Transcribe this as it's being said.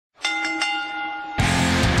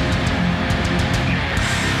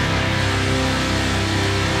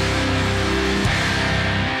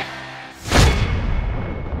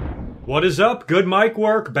What is up?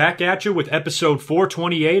 GoodMicWork back at you with episode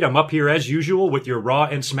 428. I'm up here as usual with your Raw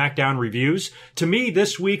and SmackDown reviews. To me,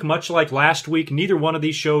 this week, much like last week, neither one of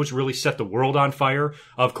these shows really set the world on fire.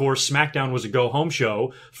 Of course, SmackDown was a go-home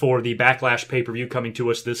show for the Backlash pay-per-view coming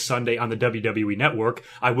to us this Sunday on the WWE Network.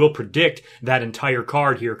 I will predict that entire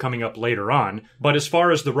card here coming up later on. But as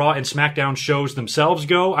far as the Raw and SmackDown shows themselves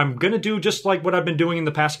go, I'm gonna do just like what I've been doing in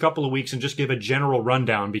the past couple of weeks and just give a general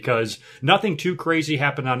rundown because nothing too crazy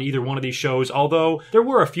happened on either one of these shows, although there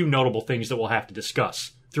were a few notable things that we'll have to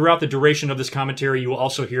discuss. Throughout the duration of this commentary, you will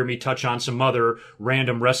also hear me touch on some other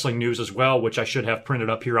random wrestling news as well, which I should have printed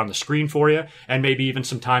up here on the screen for you, and maybe even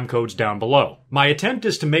some time codes down below. My attempt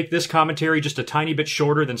is to make this commentary just a tiny bit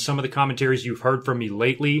shorter than some of the commentaries you've heard from me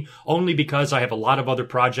lately, only because I have a lot of other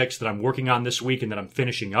projects that I'm working on this week and that I'm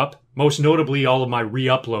finishing up. Most notably, all of my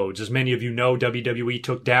re-uploads. As many of you know, WWE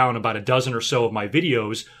took down about a dozen or so of my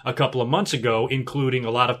videos a couple of months ago, including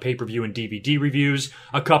a lot of pay-per-view and DVD reviews,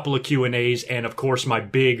 a couple of Q&As, and of course my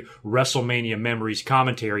big WrestleMania Memories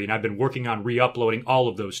commentary, and I've been working on re-uploading all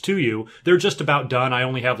of those to you. They're just about done. I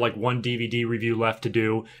only have like one DVD review left to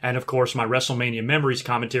do, and of course my WrestleMania Memories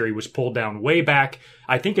commentary was pulled down way back,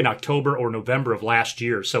 I think in October or November of last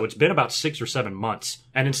year, so it's been about 6 or 7 months.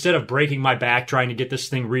 And instead of breaking my back trying to get this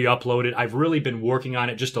thing re-uploaded, I've really been working on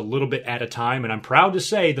it just a little bit at a time, and I'm proud to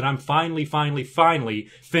say that I'm finally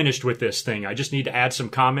finished with this thing. I just need to add some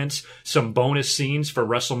comments, some bonus scenes for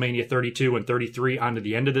WrestleMania 32 and 33 onto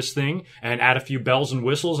the end of this thing, and add a few bells and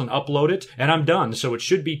whistles and upload it, and I'm done. So it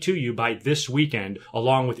should be to you by this weekend,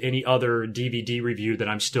 along with any other DVD review that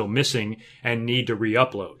I'm still missing and need to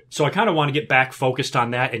re-upload. So I kind of want to get back focused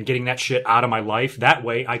on that and getting that shit out of my life. That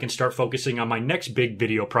way I can start focusing on my next big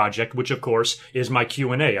video project, which of course is my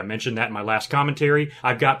Q&A. I mentioned that in my last commentary.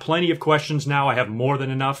 I've got plenty of questions now. I have more than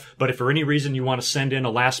enough. But if for any reason you want to send in a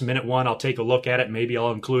last minute one, I'll take a look at it. Maybe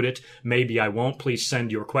I'll include it. Maybe I won't. Please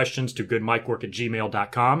send your questions to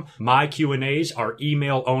goodmicwork@gmail.com. My Q&As are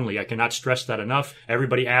email only. I cannot stress that enough.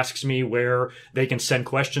 Everybody asks me where they can send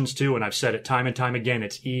questions to, and I've said it time and time again.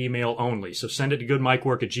 It's email only. So send it to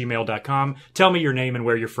goodmicwork@gmail.com. Tell me your name and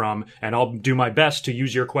where you're from, and I'll do my best to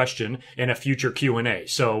use your question in a future Q&A.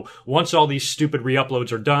 So once all these stupid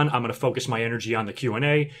re-uploads are done, I'm going to focus my energy on the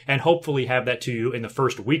Q&A and hopefully have that to you in the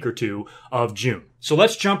first week or two of June. So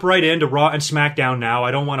let's jump right into Raw and SmackDown now.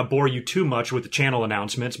 I don't want to bore you too much with the channel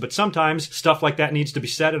announcements, but sometimes stuff like that needs to be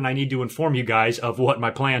said, and I need to inform you guys of what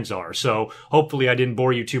my plans are. So hopefully I didn't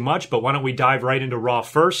bore you too much, but why don't we dive right into Raw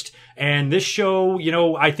first? And this show, you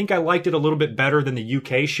know, I think I liked it a little bit better than the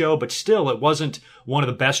UK show, but still it wasn't one of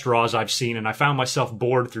the best Raws I've seen, and I found myself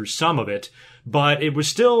bored through some of it. But it was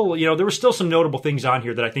still, you know, there were still some notable things on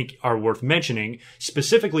here that I think are worth mentioning,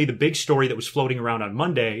 specifically the big story that was floating around on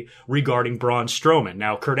Monday regarding Braun Strowman.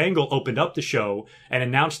 Now, Kurt Angle opened up the show and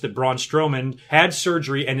announced that Braun Strowman had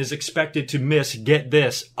surgery and is expected to miss, get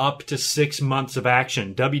this, up to 6 months of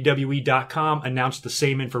action. WWE.com announced the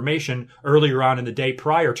same information earlier on in the day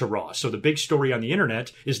prior to Raw. So the big story on the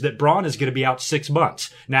internet is that Braun is going to be out 6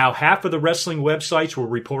 months. Now, half of the wrestling websites were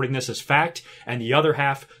reporting this as fact, and the other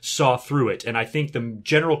half saw through it. And I think the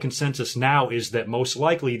general consensus now is that most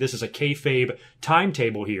likely this is a kayfabe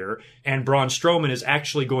timetable here, and Braun Strowman is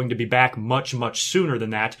actually going to be back much sooner than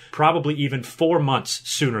that, probably even 4 months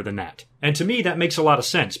sooner than that. And to me, that makes a lot of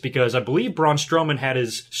sense because I believe Braun Strowman had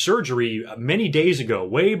his surgery many days ago,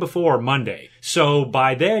 way before Monday. So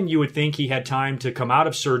by then, you would think he had time to come out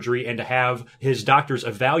of surgery and to have his doctors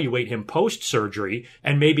evaluate him post-surgery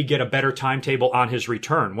and maybe get a better timetable on his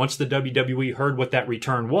return. Once the WWE heard what that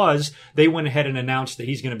return was, they went ahead and announced that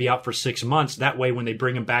he's going to be out for 6 months. That way, when they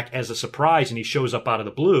bring him back as a surprise and he shows up out of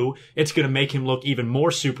the blue, it's going to make him look even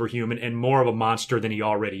more superhuman and more of a monster than he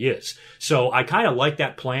already is. So I kind of like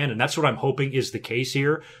that plan, and that's what I'm hoping is the case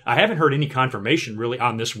here. I haven't heard any confirmation really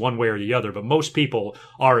on this one way or the other, but most people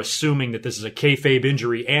are assuming that this is a kayfabe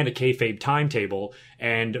injury and a kayfabe timetable,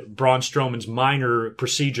 and Braun Strowman's minor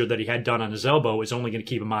procedure that he had done on his elbow is only going to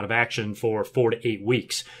keep him out of action for 4 to 8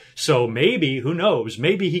 weeks. So maybe, who knows,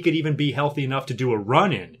 maybe he could even be healthy enough to do a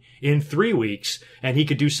run-in in 3 weeks, and he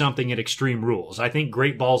could do something at Extreme Rules. I think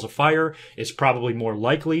Great Balls of Fire is probably more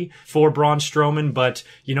likely for Braun Strowman, but,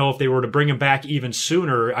 you know, if they were to bring him back even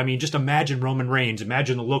sooner, I mean, just imagine Roman Reigns.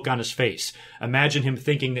 Imagine the look on his face. Imagine him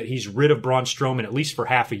thinking that he's rid of Braun Strowman at least for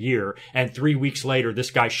half a year, and 3 weeks later,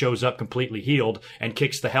 this guy shows up completely healed, and and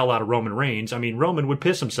kicks the hell out of Roman Reigns, I mean, Roman would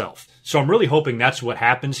piss himself. So I'm really hoping that's what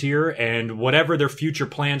happens here, and whatever their future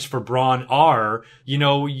plans for Braun are, you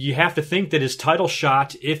know, you have to think that his title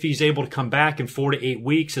shot, if he's able to come back in 4 to 8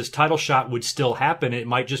 weeks, his title shot would still happen. It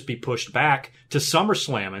might just be pushed back to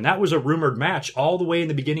SummerSlam, and that was a rumored match all the way in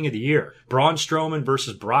the beginning of the year. Braun Strowman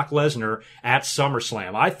versus Brock Lesnar at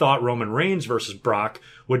SummerSlam. I thought Roman Reigns versus Brock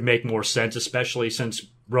would make more sense, especially since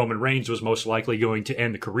Roman Reigns was most likely going to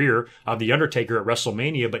end the career of The Undertaker at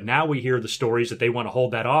WrestleMania, but now we hear the stories that they want to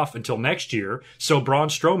hold that off until next year. So Braun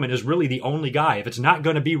Strowman is really the only guy. If it's not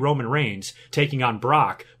going to be Roman Reigns taking on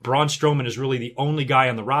Brock, Braun Strowman is really the only guy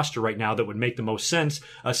on the roster right now that would make the most sense,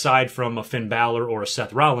 aside from a Finn Balor or a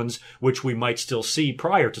Seth Rollins, which we might still see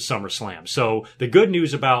prior to SummerSlam. So the good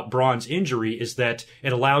news about Braun's injury is that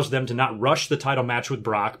it allows them to not rush the title match with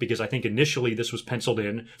Brock, because I think initially this was penciled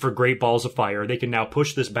in for Great Balls of Fire. They can now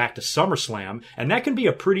push this back to SummerSlam, and that can be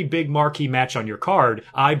a pretty big marquee match on your card,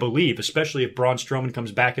 I believe, especially if Braun Strowman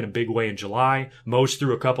comes back in a big way in July, mows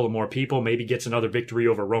through a couple of more people, maybe gets another victory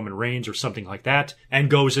over Roman Reigns or something like that, and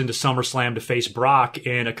goes into SummerSlam to face Brock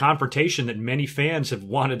in a confrontation that many fans have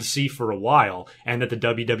wanted to see for a while, and that the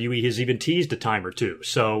WWE has even teased a time or two.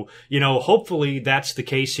 So, you know, hopefully that's the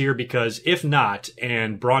case here, because if not,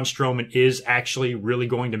 and Braun Strowman is actually really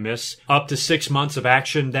going to miss up to 6 months of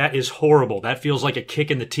action, that is horrible. That feels like a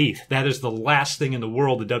kick in the teeth. That is the last thing in the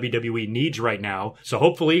world the WWE needs right now. So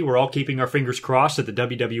hopefully we're all keeping our fingers crossed that the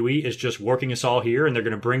WWE is just working us all here, and they're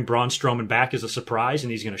going to bring Braun Strowman back as a surprise,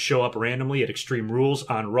 and he's going to show up randomly at Extreme Rules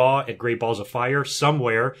on Raw at Great Balls of Fire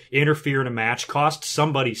somewhere, interfere in a match, cost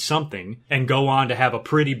somebody something, and go on to have a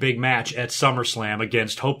pretty big match at SummerSlam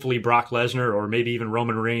against hopefully Brock Lesnar or maybe even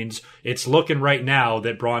Roman Reigns. It's looking right now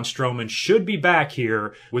that Braun Strowman should be back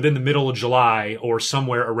here within the middle of July or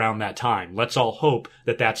somewhere around that time. Let's all hope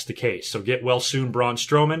that that's the case. So get well soon, Braun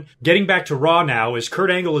Strowman. Getting back to Raw now, as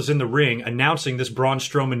Kurt Angle is in the ring announcing this Braun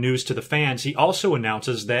Strowman news to the fans, he also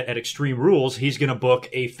announces that at Extreme Rules, he's going to book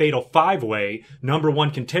a Fatal 5-Way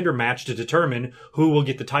 #1 contender match to determine who will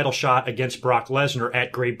get the title shot against Brock Lesnar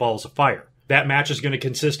at Great Balls of Fire. That match is going to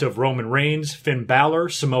consist of Roman Reigns, Finn Balor,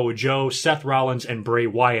 Samoa Joe, Seth Rollins, and Bray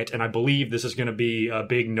Wyatt, and I believe this is going to be a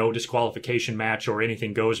big no disqualification match or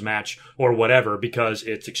anything goes match or whatever, because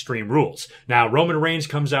it's Extreme Rules. Now, Roman Reigns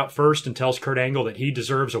comes out first and tells Kurt Angle that he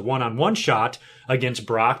deserves a one-on-one shot against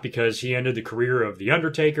Brock because he ended the career of The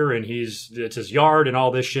Undertaker and it's his yard and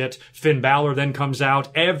all this shit. Finn Balor then comes out.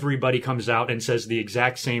 Everybody comes out and says the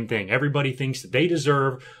exact same thing. Everybody thinks that they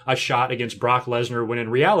deserve a shot against Brock Lesnar, when in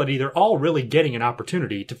reality, they're all really getting an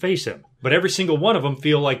opportunity to face him. But every single one of them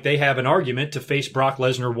feel like they have an argument to face Brock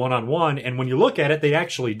Lesnar one-on-one, and when you look at it, they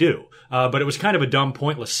actually do. But it was kind of a dumb,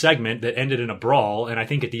 pointless segment that ended in a brawl, and I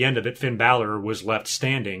think at the end of it, Finn Balor was left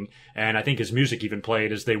standing, and I think his music even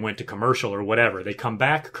played as they went to commercial or whatever. They come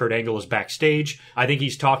back, Kurt Angle is backstage. I think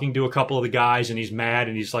he's talking to a couple of the guys, and he's mad,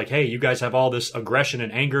 and he's like, hey, you guys have all this aggression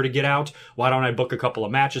and anger to get out. Why don't I book a couple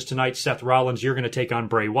of matches tonight? Seth Rollins, you're going to take on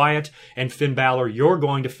Bray Wyatt, and Finn Balor, you're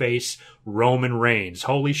going to face Roman Reigns.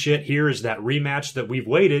 Holy shit, here is that rematch that we've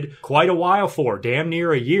waited quite a while for, damn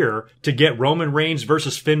near a year, to get Roman Reigns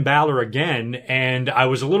versus Finn Balor again, and I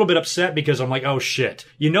was a little bit upset because I'm like, oh shit,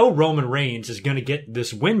 you know Roman Reigns is going to get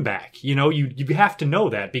this win back. You know, you have to know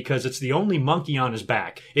that, because it's the only monkey on his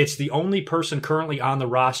back. It's the only person currently on the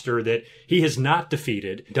roster that he has not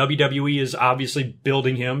defeated. WWE is obviously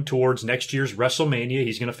building him towards next year's WrestleMania.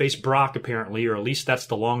 He's going to face Brock, apparently, or at least that's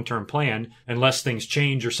the long-term plan, unless things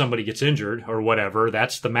change or somebody gets injured or whatever.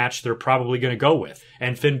 That's the match they're probably going to go with.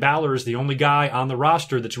 And Finn Balor is the only guy on the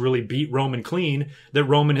roster that's really beat Roman clean that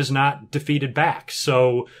Roman has not defeated back.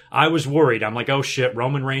 So I was worried. I'm like, oh shit,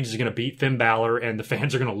 Roman Reigns is going to beat Finn Balor and the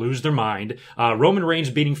fans are going to lose their mind. Roman Reigns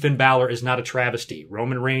beating Finn Balor is not a travesty.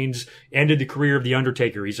 Roman Reigns ended the career of The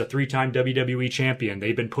Undertaker. He's a 3-time WWE champion.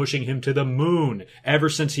 They've been pushing him to the moon ever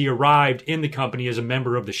since he arrived in the company as a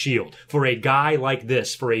member of the Shield. For a guy like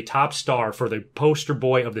this, for a top star, for the poster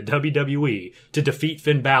boy of the WWE, to defeat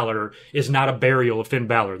Finn Balor is not a burial of Finn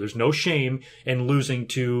Balor. There's no shame in losing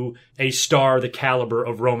to a star the caliber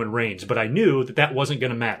of Roman Reigns, but I knew that that wasn't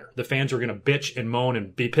going to matter. The fans were going to bitch and moan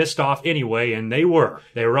and be pissed off anyway, and they were.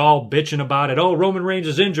 They were all bitching about it. Oh, Roman Reigns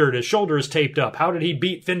is injured. His shoulder is taped up. How did he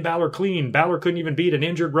beat Finn Balor clean? Balor couldn't even beat an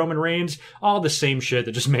injured Roman Reigns. All the same shit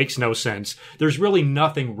that just makes no sense. There's really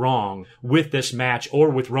nothing wrong with this match or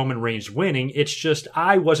with Roman Reigns winning. It's just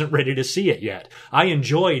I wasn't ready to see it yet. I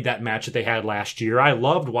enjoyed that match match that they had last year. I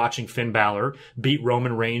loved watching Finn Balor beat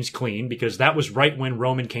Roman Reigns clean because that was right when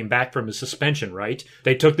Roman came back from his suspension, right?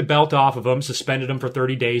 They took the belt off of him, suspended him for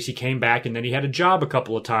 30 days. He came back and then he had a job a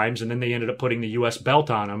couple of times and then they ended up putting the US belt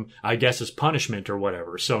on him, I guess as punishment or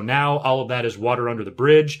whatever. So now all of that is water under the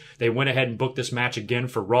bridge. They went ahead and booked this match again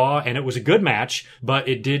for Raw, and it was a good match, but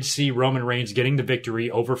it did see Roman Reigns getting the victory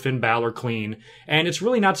over Finn Balor clean. And it's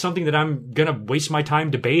really not something that I'm gonna waste my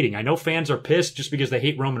time debating. I know fans are pissed just because they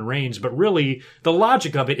hate Roman Reigns, but really, the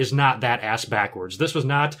logic of it is not that ass backwards. This was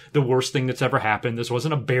not the worst thing that's ever happened. This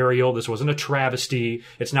wasn't a burial. This wasn't a travesty.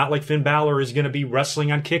 It's not like Finn Balor is gonna be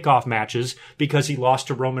wrestling on kickoff matches because he lost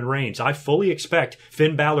to Roman Reigns. I fully expect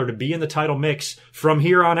Finn Balor to be in the title mix from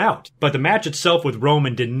here on out. But the match itself with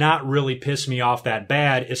Roman did not really piss me off that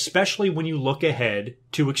bad, especially when you look ahead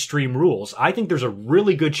to Extreme Rules. I think there's a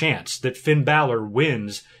really good chance that Finn Balor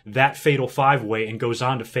wins that Fatal 5-Way and goes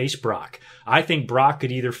on to face Brock. I think Brock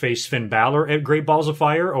could either face Finn Balor at Great Balls of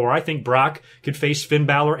Fire, or I think Brock could face Finn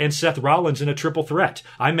Balor and Seth Rollins in a triple threat.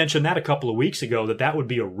 I mentioned that a couple of weeks ago, that would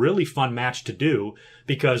be a really fun match to do,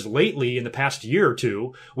 because lately, in the past year or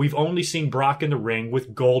two, we've only seen Brock in the ring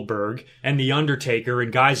with Goldberg and The Undertaker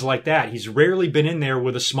and guys like that. He's rarely been in there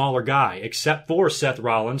with a smaller guy, except for Seth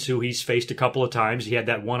Rollins, who he's faced a couple of times. He had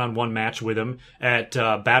that one-on-one match with him at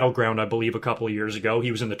Battleground, I believe, a couple of years ago.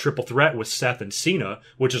 He was in the triple threat with Seth and Cena,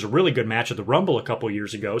 which is a really good match at the Rumble a couple of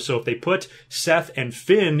years ago. So if they put Seth and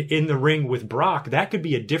Finn in the ring with Brock, that could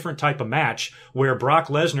be a different type of match where Brock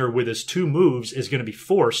Lesnar, with his two moves, is going to be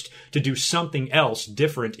forced to do something else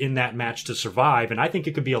different in that match to survive, and I think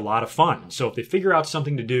it could be a lot of fun. So if they figure out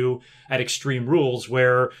something to do at Extreme Rules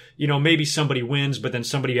where, you know, maybe somebody wins, but then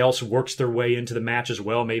somebody else works their way into the match as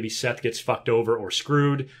well. Maybe Seth gets fucked over or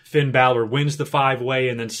screwed. Finn Balor wins the 5-Way,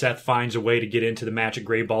 and then Seth finds a way to get into the match at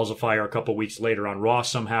Great Balls of Fire a couple weeks later on Raw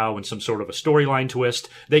somehow in some sort of a storyline twist.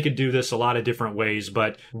 They could do this a lot of different ways,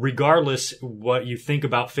 but regardless what you think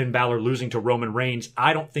about Finn Balor losing to Roman Reigns,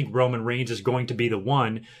 I don't think Roman Reigns is going to be the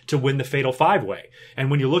one to win the Fatal 5-Way.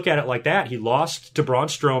 And when you look at it like that, he lost to Braun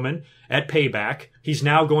Strowman at Payback. He's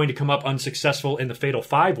now going to come up unsuccessful in the Fatal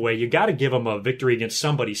 5-Way. You got to give him a victory against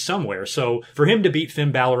somebody somewhere. So for him to beat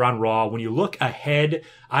Finn Balor on Raw, when you look ahead,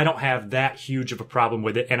 I don't have that huge of a problem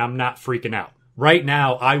with it, and I'm not freaking out. Right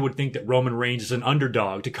now, I would think that Roman Reigns is an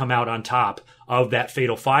underdog to come out on top of that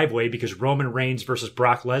Fatal 5-Way, because Roman Reigns versus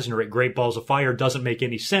Brock Lesnar at Great Balls of Fire doesn't make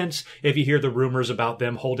any sense if you hear the rumors about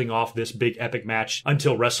them holding off this big epic match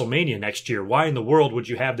until WrestleMania next year. Why in the world would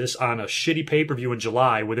you have this on a shitty pay-per-view in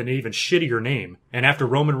July with an even shittier name? And after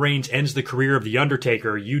Roman Reigns ends the career of The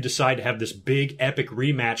Undertaker, you decide to have this big epic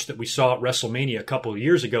rematch that we saw at WrestleMania a couple of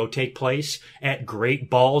years ago take place at Great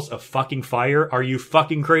Balls of fucking Fire? Are you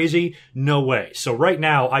fucking crazy? No way. So right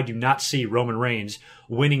now, I do not see Roman Reigns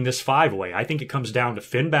winning this 5-Way. I think it comes down to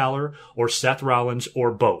Finn Balor or Seth Rollins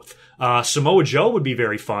or both. Samoa Joe would be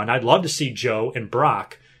very fun. I'd love to see Joe and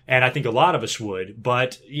Brock, and I think a lot of us would.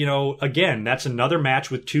 But, you know, again, that's another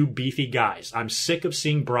match with two beefy guys. I'm sick of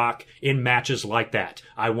seeing Brock in matches like that.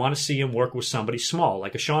 I want to see him work with somebody small,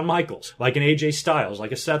 like a Shawn Michaels, like an AJ Styles,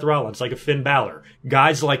 like a Seth Rollins, like a Finn Balor.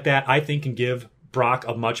 Guys like that, I think, can give Brock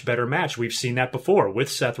a much better match. We've seen that before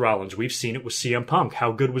with Seth Rollins. We've seen it with CM Punk.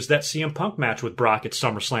 How good was that CM Punk match with Brock at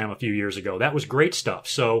SummerSlam a few years ago? That was great stuff.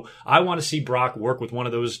 So I want to see Brock work with one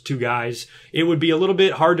of those two guys. It would be a little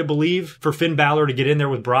bit hard to believe for Finn Balor to get in there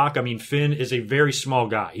with Brock. I mean, Finn is a very small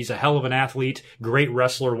guy. He's a hell of an athlete, great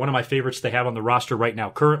wrestler, one of my favorites they have on the roster right now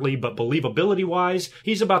currently, but believability-wise,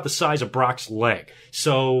 he's about the size of Brock's leg.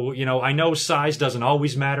 So, you know, I know size doesn't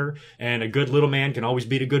always matter, and a good little man can always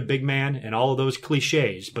beat a good big man, and all of those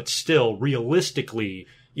cliches, but still, realistically,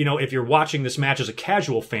 you know, if you're watching this match as a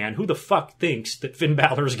casual fan, who the fuck thinks that Finn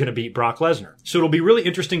Balor is going to beat Brock Lesnar? So it'll be really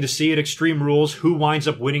interesting to see at Extreme Rules who winds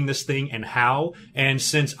up winning this thing and how. And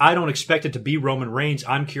since I don't expect it to be Roman Reigns,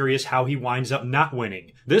 I'm curious how he winds up not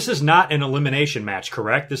winning. This is not an elimination match,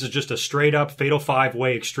 correct? This is just a straight up Fatal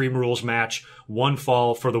 5-Way Extreme Rules match, one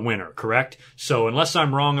fall for the winner, correct? So unless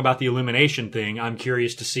I'm wrong about the elimination thing, I'm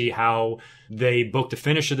curious to see how they book the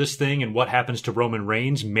finish of this thing and what happens to Roman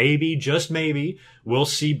Reigns. Maybe, just maybe, we'll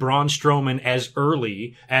see Braun Strowman as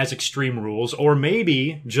early as Extreme Rules, or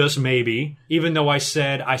maybe, just maybe, even though I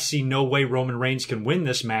said I see no way Roman Reigns can win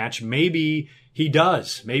this match, maybe he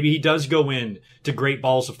does. Maybe he does go in to Great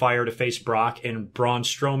Balls of Fire to face Brock, and Braun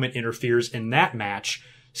Strowman interferes in that match,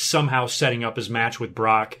 somehow setting up his match with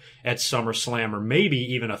Brock at SummerSlam, or maybe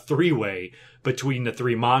even a 3-Way between the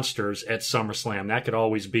three monsters at SummerSlam. That could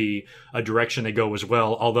always be a direction they go as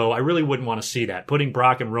well, although I really wouldn't want to see that. Putting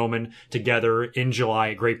Brock and Roman together in July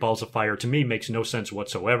at Great Balls of Fire, to me, makes no sense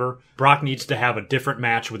whatsoever. Brock needs to have a different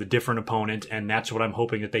match with a different opponent, and that's what I'm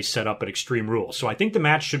hoping that they set up at Extreme Rules. So I think the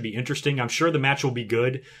match should be interesting. I'm sure the match will be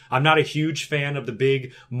good. I'm not a huge fan of the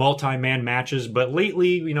big multi-man matches, but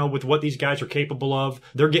lately, with what these guys are capable of,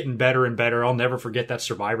 they're getting better and better. I'll never forget that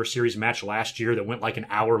Survivor Series match last year that went like an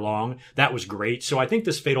hour long. That was great. So I think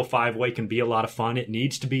this Fatal 5-Way can be a lot of fun. It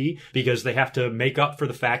needs to be, because they have to make up for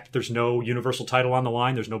the fact that there's no Universal title on the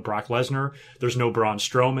line. There's no Brock Lesnar. There's no Braun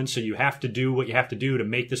Strowman. So you have to do what you have to do to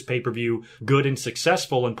make this pay-per-view good and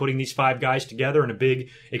successful, and putting these five guys together in a big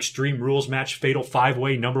Extreme Rules match, Fatal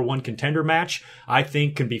 5-Way number one contender match, I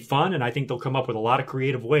think can be fun, and I think they'll come up with a lot of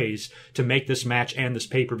creative ways to make this match and this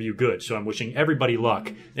pay-per-view good. So I'm wishing everybody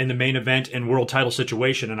luck in the main event and world title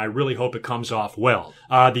situation, and I really hope it comes off well.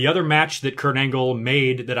 The other match that Kurt Angle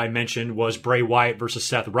made that I mentioned was Bray Wyatt versus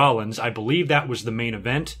Seth Rollins. I believe that was the main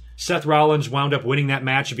event. Seth Rollins wound up winning that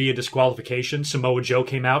match via disqualification. Samoa Joe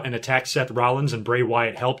came out and attacked Seth Rollins, and Bray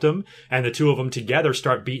Wyatt helped him, and the two of them together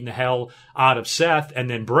start beating the hell out of Seth, and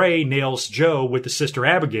then Bray nails Joe with the Sister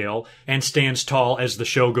Abigail and stands tall as the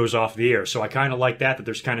show goes off the air. So I kind of like that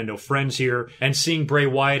there's kind of no friends here, and seeing Bray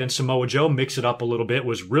Wyatt and Samoa Joe mix it up a little bit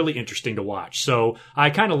was really interesting to watch. So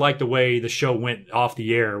I kind of like the way the show went off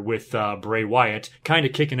the air with Bray Wyatt kind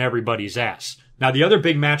of kicking everybody's ass. Now, the other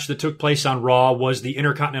big match that took place on Raw was the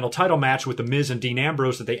Intercontinental title match with The Miz and Dean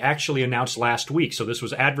Ambrose that they actually announced last week. So this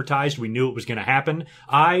was advertised. We knew it was going to happen.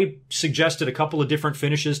 I suggested a couple of different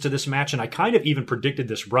finishes to this match, and I kind of even predicted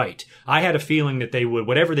this right. I had a feeling that they would,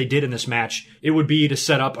 whatever they did in this match, it would be to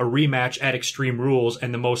set up a rematch at Extreme Rules,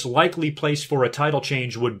 and the most likely place for a title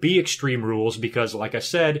change would be Extreme Rules because, like I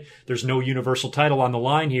said, there's no Universal title on the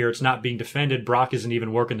line here. It's not being defended. Brock isn't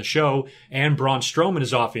even working the show, and Braun Strowman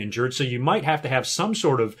is off injured, so you might have to have some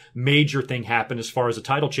sort of major thing happen as far as a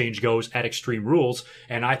title change goes at Extreme Rules,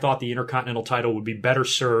 and I thought the Intercontinental title would be better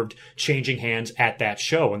served changing hands at that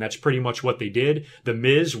show, and that's pretty much what they did. The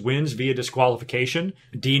Miz wins via disqualification.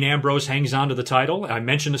 Dean Ambrose hangs on to the title. I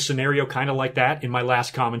mentioned a scenario kind of like that in my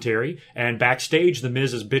last commentary, and backstage, The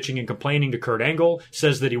Miz is bitching and complaining to Kurt Angle,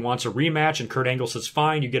 says that he wants a rematch, and Kurt Angle says,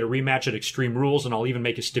 fine, you get a rematch at Extreme Rules, and I'll even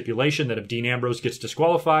make a stipulation that if Dean Ambrose gets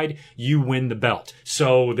disqualified, you win the belt.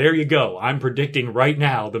 So there you go. I'm predicting right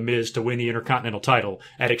now The Miz to win the Intercontinental title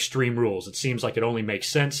at Extreme Rules. It seems like it only makes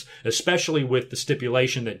sense, especially with the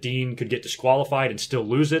stipulation that Dean could get disqualified and still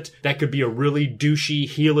lose it. That could be a really douchey,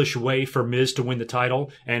 heelish way for Miz to win the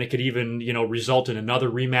title, and it could even, result in another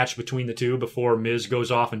rematch between the two before Miz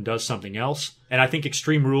goes off and does something else. And I think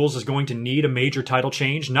Extreme Rules is going to need a major title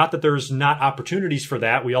change. Not that there's not opportunities for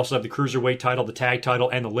that. We also have the Cruiserweight title, the Tag title,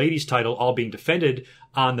 and the Ladies title all being defended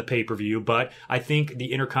on the pay-per-view, but I think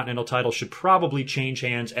the Intercontinental title should probably change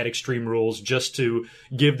hands at Extreme Rules just to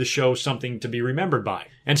give the show something to be remembered by.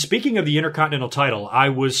 And speaking of the Intercontinental title, I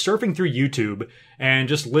was surfing through YouTube and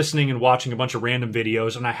just listening and watching a bunch of random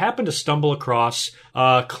videos, and I happened to stumble across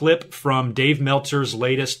a clip from Dave Meltzer's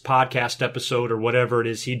latest podcast episode, or whatever it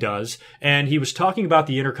is he does, and he was talking about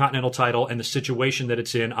the Intercontinental title and the situation that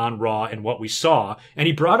it's in on Raw and what we saw, and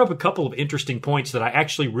he brought up a couple of interesting points that I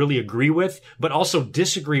actually really agree with, but also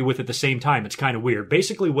disagree with at the same time. It's kind of weird.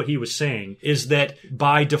 Basically, what he was saying is that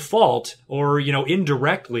by default, or,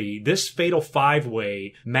 indirectly, this Fatal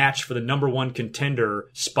 5-Way match for the number one contender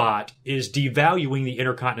spot is devaluing the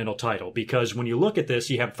Intercontinental title, because when you look at this,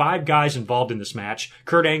 you have 5 guys involved in this match.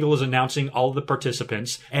 Kurt Angle is announcing all of the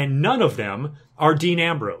participants, and none of them are Dean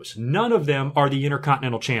Ambrose. None of them are the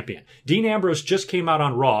Intercontinental Champion. Dean Ambrose just came out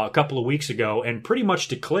on Raw a couple of weeks ago and pretty much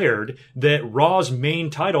declared that Raw's main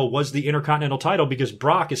title was the Intercontinental title because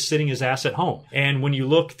Brock is sitting his ass at home. And when you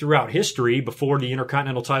look throughout history, before the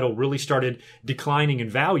Intercontinental title really started declining in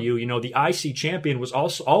value, the IC champion was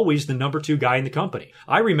also always the number 2 guy in the company.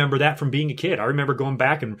 I remember that from being a kid. I remember going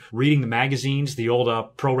back and reading the magazines, the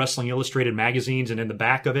old Pro Wrestling Illustrated magazines, and in the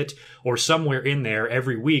back of it, or somewhere in there,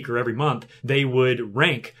 every week or every month, they would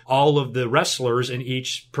rank all of the wrestlers in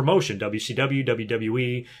each promotion, WCW,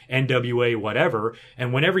 WWE, NWA, whatever.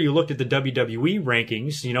 And whenever you looked at the WWE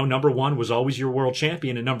rankings, number 1 was always your world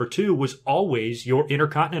champion, and number 2 was always your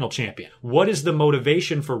Intercontinental champion. What is the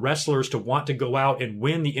motivation for wrestlers to want to go out and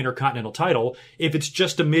win the Intercontinental title if it's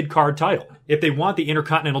just a mid-card title? If they want the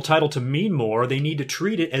Intercontinental title to mean more, they need to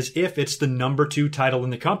treat it as if it's the number 2 title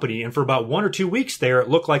in the company. And for about 1 or 2 weeks there, it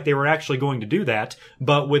looked like they were actually going to do that.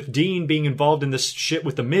 But with Dean being involved involved in this shit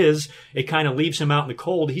with The Miz, it kind of leaves him out in the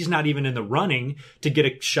cold. He's not even in the running to get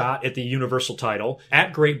a shot at the Universal title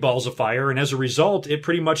at Great Balls of Fire, and as a result, it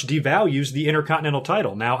pretty much devalues the Intercontinental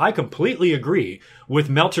title. Now, I completely agree with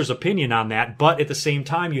Meltzer's opinion on that, but at the same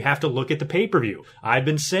time, you have to look at the pay-per-view. I've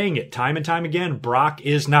been saying it time and time again, Brock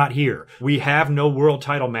is not here. We have no world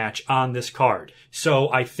title match on this card.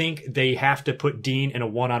 So I think they have to put Dean in a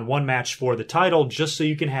one-on-one match for the title just so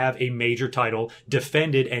you can have a major title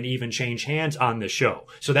defended and even change hands on this show.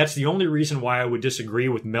 So that's the only reason why I would disagree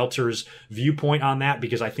with Meltzer's viewpoint on that,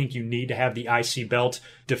 because I think you need to have the IC belt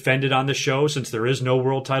defended on the show since there is no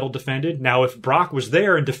world title defended. Now, if Brock was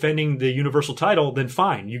there and defending the Universal title, then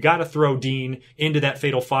fine. You got to throw Dean into that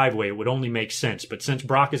Fatal 5-Way. It would only make sense. But since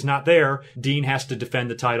Brock is not there, Dean has to defend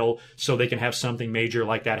the title so they can have something major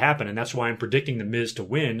like that happen. And that's why I'm predicting The Miz to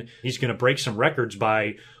win. He's going to break some records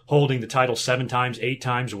by holding the title 7 times, 8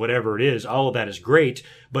 times, whatever it is. All of that is great,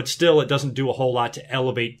 but still it doesn't do a whole lot to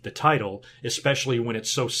elevate the title, especially when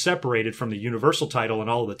it's so separated from the Universal title and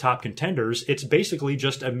all of the top contenders. It's basically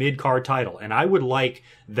just a mid-card title, and I would like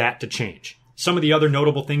that to change. Some of the other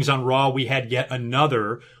notable things on Raw, we had yet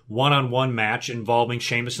another one-on-one match involving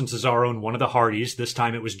Sheamus and Cesaro and one of the Hardys. This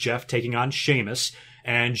time it was Jeff taking on Sheamus,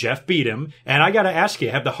 and Jeff beat him. And I gotta ask you,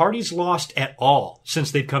 have the Hardys lost at all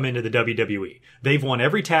since they've come into the WWE? They've won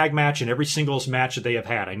every tag match and every singles match that they have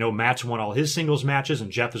had. I know Matt's won all his singles matches and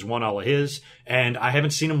Jeff has won all of his, and I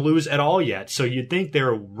haven't seen them lose at all yet. So you'd think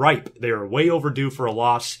they're ripe. They're way overdue for a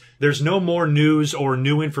loss. There's no more news or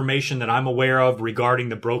new information that I'm aware of regarding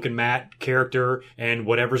the Broken Matt character and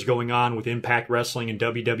whatever's going on with Impact Wrestling and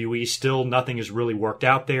WWE. Still, nothing has really worked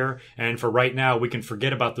out there. And for right now, we can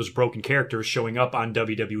forget about those broken characters showing up on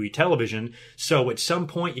WWE television. So at some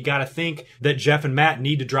point, you got to think that Jeff and Matt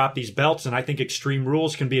need to drop these belts, and I think Extreme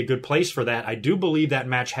Rules can be a good place for that. I do believe that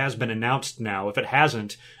match has been announced now. If it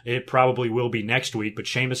hasn't, it probably will be next week, but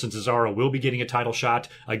Sheamus and Cesaro will be getting a title shot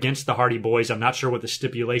against the Hardy Boys. I'm not sure what the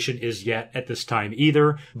stipulation is yet at this time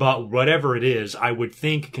either, but whatever it is, I would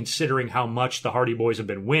think, considering how much the Hardy Boys have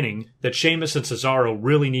been winning, that Sheamus and Cesaro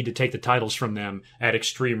really need to take the titles from them at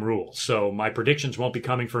Extreme Rules. So my predictions won't be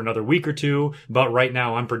coming for another week or two, but right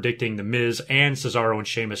now I'm predicting The Miz and Cesaro and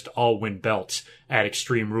Sheamus to all win belts at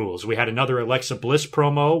Extreme Rules. We had another Alexa Bliss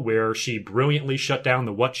promo where she brilliantly shut down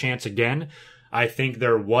the what chance again. I think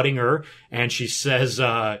they're whatting her, and she says,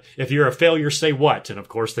 if you're a failure, say what? And of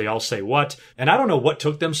course they all say what. And I don't know what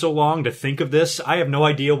took them so long to think of this. I have no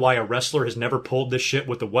idea why a wrestler has never pulled this shit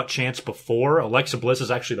with the what chance before. Alexa Bliss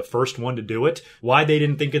is actually the first one to do it. Why they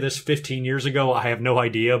didn't think of this 15 years ago, I have no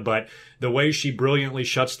idea, but the way she brilliantly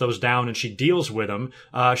shuts those down and she deals with them,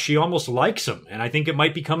 she almost likes them. And I think it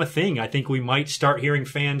might become a thing. I think we might start hearing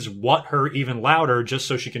fans what her even louder just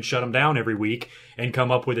so she can shut them down every week and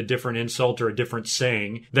come up with a different insult or a different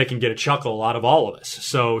saying that can get a chuckle out of all of us.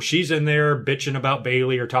 So she's in there bitching about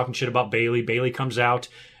Bayley or talking shit about Bayley. Bayley comes out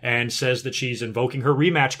and says that she's invoking her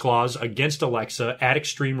rematch clause against Alexa at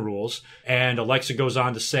Extreme Rules. And Alexa goes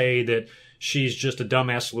on to say that she's just a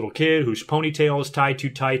dumbass little kid whose ponytail is tied too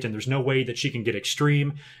tight, and there's no way that she can get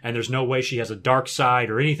extreme, and there's no way she has a dark side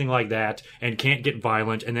or anything like that, and can't get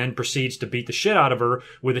violent, and then proceeds to beat the shit out of her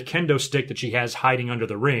with a kendo stick that she has hiding under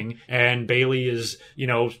the ring. And Bayley is,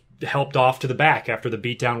 helped off to the back after the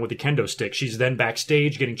beatdown with the kendo stick. She's then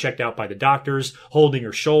backstage getting checked out by the doctors, holding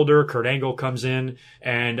her shoulder. Kurt Angle comes in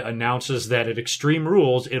and announces that at Extreme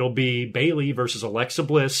Rules, it'll be Bayley versus Alexa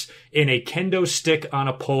Bliss in a kendo stick on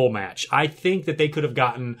a pole match. I think that they could have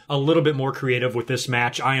gotten a little bit more creative with this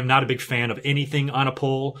match. I am not a big fan of anything on a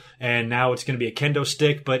pole, and now it's going to be a kendo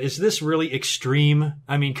stick, but is this really extreme?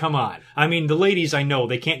 I mean, come on. I mean, the ladies, I know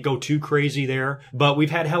they can't go too crazy there, but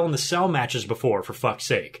we've had Hell in the Cell matches before, for fuck's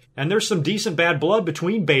sake. And there's some decent bad blood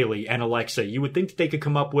between Bayley and Alexa. You would think that they could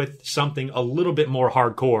come up with something a little bit more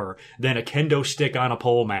hardcore than a kendo stick on a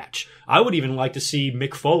pole match. I would even like to see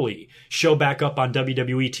Mick Foley show back up on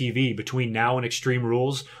WWE TV between now and Extreme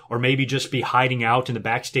Rules, or maybe just be hiding out in the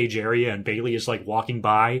backstage area and Bayley is like walking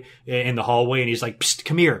by in the hallway and he's like, "Psst,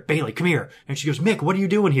 come here, Bayley, come here." And she goes, "Mick, what are you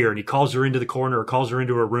doing here?" And he calls her into the corner or calls her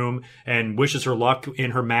into her room and wishes her luck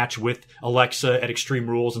in her match with Alexa at Extreme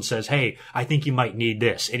Rules and says, "Hey, I think you might need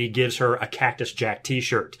this." And he gives her a Cactus Jack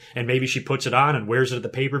t-shirt. And maybe she puts it on and wears it at the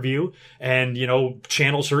pay-per-view and,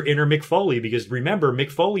 channels her inner Mick Foley. Because remember,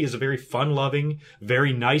 Mick Foley is a very fun-loving,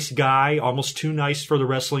 very nice guy, almost too nice for the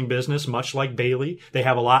wrestling business, much like Bayley. They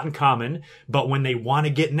have a lot in common, but when they want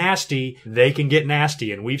to get nasty, they can get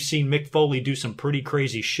nasty. And we've seen Mick Foley do some pretty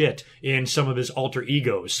crazy shit in some of his alter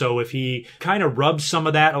egos. So if he kind of rubs some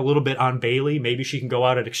of that a little bit on Bayley, maybe she can go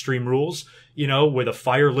out at Extreme Rules with a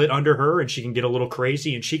fire lit under her, and she can get a little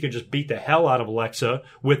crazy, and she can just beat the hell out of Alexa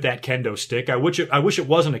with that kendo stick. I wish it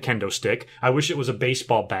wasn't a kendo stick. I wish it was a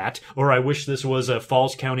baseball bat, or I wish this was a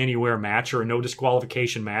Falls Count Anywhere match, or a no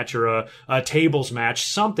disqualification match, or a tables match,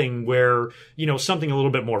 something where, something a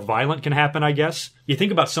little bit more violent can happen, I guess. You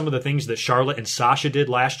think about some of the things that Charlotte and Sasha did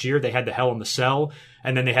last year. They had the Hell in the Cell,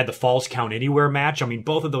 and then they had the Falls Count Anywhere match. I mean,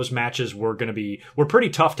 both of those matches were pretty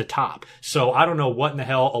tough to top. So I don't know what in the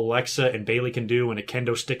hell Alexa and Bayley can do in a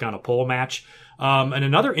kendo stick on a pole match. And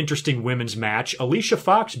another interesting women's match, Alicia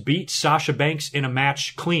Fox beat Sasha Banks in a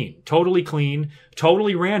match clean,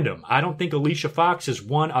 totally random. I don't think Alicia Fox has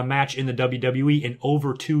won a match in the WWE in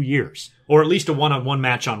over 2 years. Or at least a one-on-one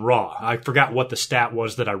match on Raw. I forgot what the stat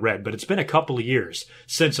was that I read, but it's been a couple of years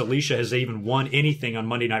since Alicia has even won anything on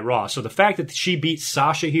Monday Night Raw. So the fact that she beat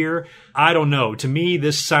Sasha here, I don't know. To me,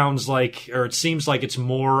 this seems like it's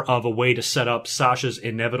more of a way to set up Sasha's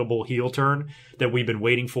inevitable heel turn that we've been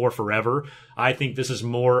waiting for forever. I think this is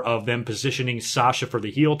more of them positioning Sasha for the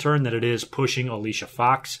heel turn than it is pushing Alicia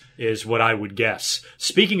Fox, is what I would guess.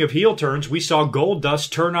 Speaking of heel turns, we saw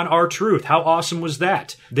Goldust turn on R-Truth. How awesome was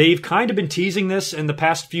that? They've kind of been teasing this in the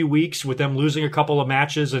past few weeks with them losing a couple of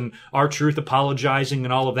matches and R-Truth apologizing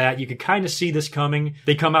and all of that. You could kind of see this coming.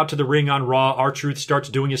 They come out to the ring on Raw. R-Truth starts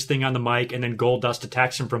doing his thing on the mic, and then Goldust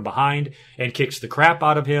attacks him from behind and kicks the crap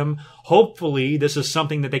out of him. Hopefully, this is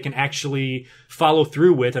something that they can actually follow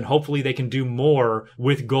through with, and hopefully they can do more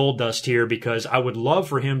with Goldust here, because I would love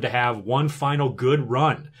for him to have one final good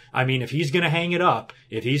run. I mean, if he's going to hang it up,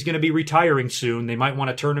 if he's going to be retiring soon, they might want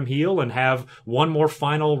to turn him heel and have one more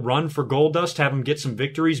final run for Goldust, have him get some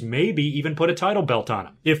victories, maybe even put a title belt on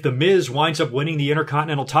him. If The Miz winds up winning the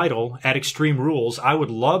Intercontinental title at Extreme Rules, I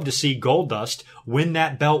would love to see Goldust win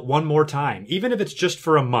that belt one more time, even if it's just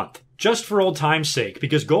for a month. Just for old time's sake,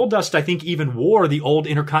 because Goldust, I think, even wore the old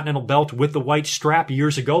Intercontinental belt with the white strap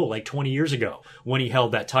years ago, like 20 years ago, when he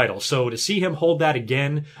held that title. So to see him hold that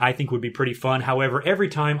again, I think would be pretty fun. However, every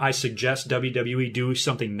time I suggest WWE do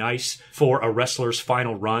something nice for a wrestler's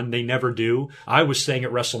final run, they never do. I was saying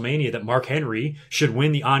at WrestleMania that Mark Henry should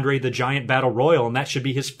win the Andre the Giant Battle Royal, and that should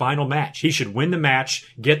be his final match. He should win the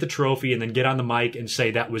match, get the trophy, and then get on the mic and say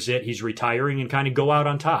that was it, he's retiring, and kind of go out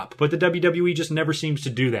on top. But the WWE just never seems to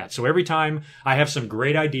do that. So every time I have some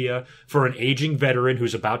great idea for an aging veteran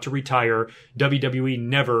who's about to retire, WWE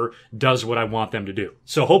never does what I want them to do.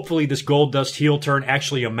 So hopefully this Goldust heel turn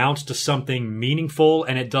actually amounts to something meaningful,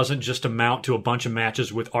 and it doesn't just amount to a bunch of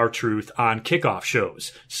matches with R-Truth on kickoff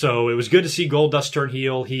shows. So it was good to see Goldust turn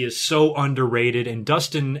heel. He is so underrated, and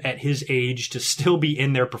Dustin at his age to still be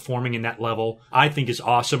in there performing in that level, I think is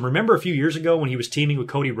awesome. Remember a few years ago when he was teaming with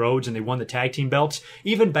Cody Rhodes and they won the tag team belts?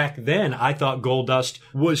 Even back then, I thought Goldust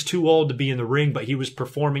was too old to be in the ring, but he was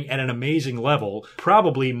performing at an amazing level,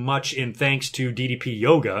 probably much in thanks to DDP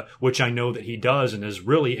Yoga, which I know that he does and has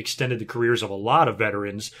really extended the careers of a lot of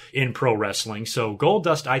veterans in pro wrestling. So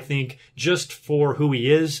Goldust, I think, just for who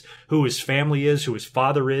he is, who his family is, who his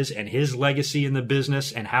father is, and his legacy in the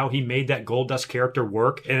business, and how he made that Goldust character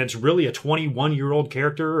work. And it's really a 21-year-old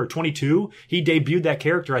character, or 22. He debuted that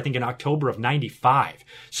character, I think, in October of 95.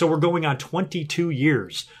 So we're going on 22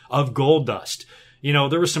 years of Goldust.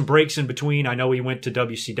 There were some breaks in between. I know he went to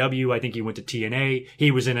WCW. I think he went to TNA.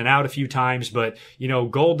 He was in and out a few times, but,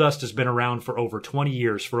 Goldust has been around for over 20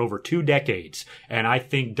 years, for over 2 decades. And I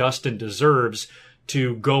think Dustin deserves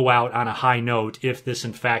to go out on a high note if this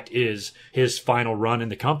in fact is his final run in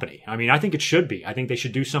the company. I mean, I think it should be. I think they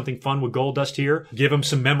should do something fun with Goldust here. Give him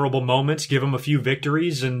some memorable moments, give him a few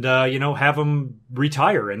victories, and, have him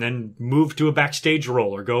retire and then move to a backstage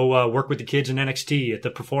role, or go work with the kids in NXT at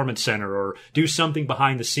the Performance Center, or do something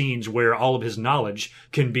behind the scenes where all of his knowledge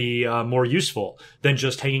can be more useful than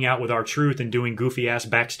just hanging out with R-Truth and doing goofy-ass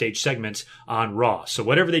backstage segments on Raw. So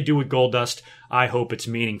whatever they do with Goldust, I hope it's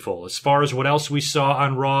meaningful. As far as what else we saw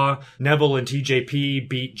on Raw, Neville and TJP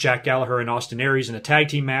beat Jack Gallagher and Austin Aries in a tag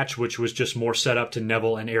team match, which was just more set up to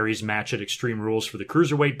Neville and Aries' match at Extreme Rules for the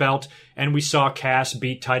Cruiserweight belt. And we saw Cass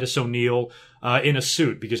beat Titus O'Neil in a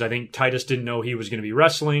suit, because I think Titus didn't know he was going to be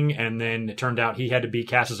wrestling, and then it turned out he had to be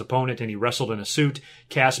Cass's opponent, and he wrestled in a suit.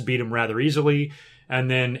 Cass beat him rather easily. And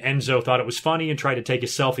then Enzo thought it was funny and tried to take a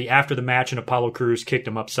selfie after the match, and Apollo Crews kicked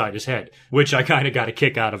him upside his head, which I kind of got a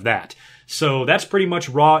kick out of that. So that's pretty much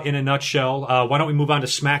Raw in a nutshell. Why don't we move on to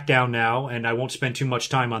SmackDown now, and I won't spend too much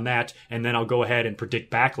time on that, and then I'll go ahead and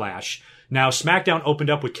predict Backlash. Now, SmackDown opened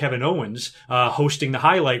up with Kevin Owens hosting the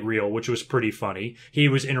highlight reel, which was pretty funny. He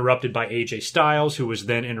was interrupted by AJ Styles, who was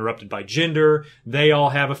then interrupted by Jinder. They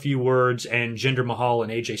all have a few words, and Jinder Mahal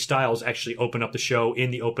and AJ Styles actually open up the show in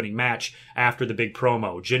the opening match after the big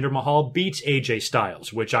promo. Jinder Mahal beats AJ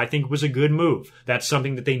Styles, which I think was a good move. That's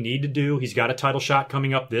something that they need to do. He's got a title shot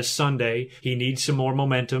coming up this Sunday. He needs some more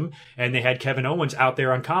momentum, and they had Kevin Owens out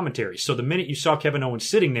there on commentary. So the minute you saw Kevin Owens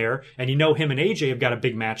sitting there, and you know him and AJ have got a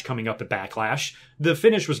big match coming up at Backlash, the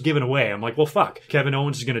finish was given away. I'm like, well, fuck. Kevin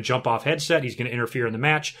Owens is going to jump off headset. He's going to interfere in the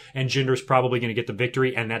match, and Jinder's probably going to get the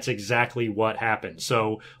victory, and that's exactly what happened.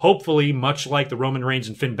 So hopefully, much like the Roman Reigns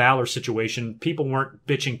and Finn Balor situation, people weren't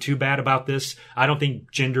bitching too bad about this. I don't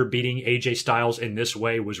think Jinder beating AJ Styles in this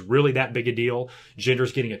way was really that big a deal.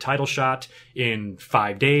 Jinder's getting a title shot in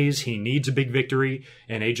 5 days. He needs a big victory,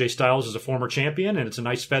 and AJ Styles is a former champion, and it's a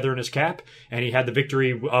nice feather in his cap, and he had the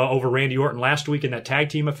victory over Randy Orton last week in that tag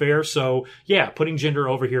team affair. So yeah, putting Jinder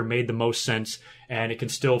over here made the most sense, and it can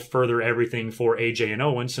still further everything for AJ and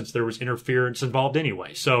Owens since there was interference involved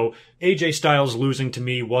anyway. So AJ Styles losing to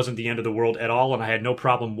me wasn't the end of the world at all, and I had no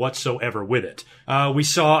problem whatsoever with it. We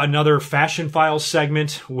saw another Fashion Files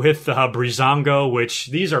segment with Breezango, which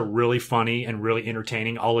these are really funny and really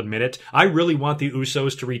entertaining, I'll admit it. I really want the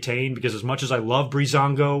Usos to retain because as much as I love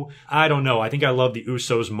Breezango, I don't know, I think I love the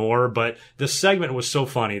Usos more, but the segment was so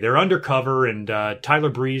funny. They're undercover, and Tyler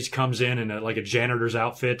Breeze comes in like a janitor's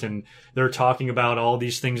outfit, and they're talking about all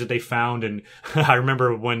these things that they found. And I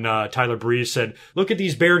remember when Tyler Breeze said, "Look at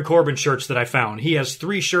these Baron Corbin shirts that I found. He has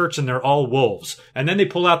 3 shirts and they're all wolves." And then they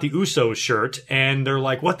pull out the Usos shirt and they're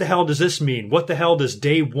like, "What the hell does this mean? What the hell does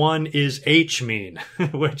day 1 is H mean?"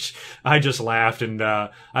 Which I just laughed. And I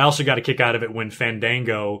also got a kick out of it when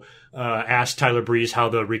Fandango asked Tyler Breeze how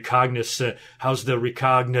how's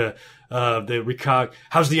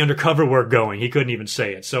the undercover work going? He couldn't even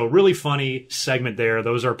say it. So really funny segment there.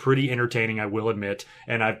 Those are pretty entertaining, I will admit.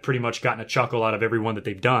 And I've pretty much gotten a chuckle out of every one that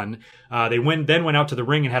they've done. They then went out to the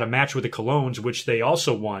ring and had a match with the Colognes, which they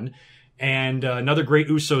also won. And another great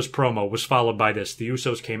Usos promo was followed by this. The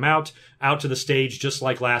Usos came out to the stage just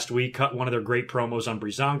like last week, cut one of their great promos on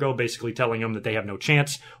Breezango, basically telling them that they have no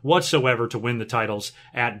chance whatsoever to win the titles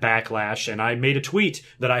at Backlash. And I made a tweet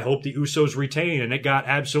that I hope the Usos retain, and it got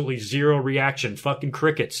absolutely zero reaction, fucking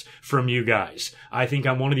crickets from you guys. I think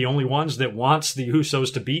I'm one of the only ones that wants the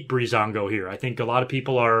Usos to beat Breezango here. I think a lot of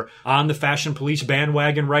people are on the Fashion Police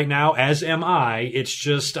bandwagon right now, as am I. It's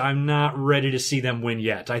just I'm not ready to see them win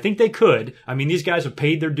yet. I think they could. I mean, these guys have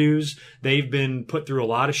paid their dues. They've been put through a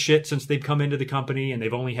lot of shit since they've come into the company, and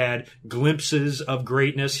they've only had glimpses of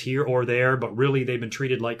greatness here or there, but really they've been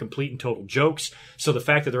treated like complete and total jokes. So the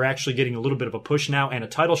fact that they're actually getting a little bit of a push now and a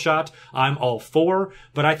title shot, I'm all for,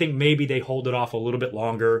 but I think maybe they hold it off a little bit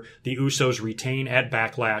longer. The Usos retain at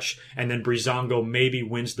Backlash, and then Breezango maybe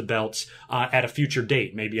wins the belts at a future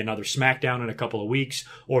date, maybe another SmackDown in a couple of weeks,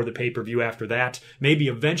 or the pay-per-view after that. Maybe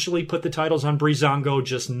eventually put the titles on Breezango,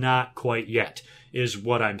 just not quite yet, is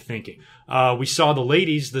what I'm thinking. We saw the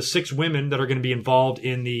ladies, the 6 women that are going to be involved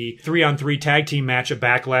in the 3-on-3 tag team match at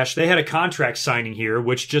Backlash. They had a contract signing here,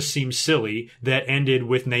 which just seems silly, that ended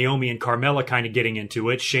with Naomi and Carmella kind of getting into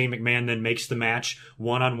it. Shane McMahon then makes the match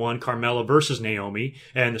one-on-one, Carmella versus Naomi,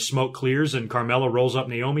 and the smoke clears and Carmella rolls up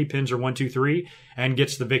Naomi, pins her 1, 2, 3, and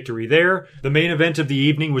gets the victory there. The main event of the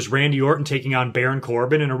evening was Randy Orton taking on Baron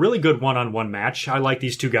Corbin in a really good one-on-one match. I like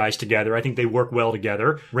these two guys together. I think they work well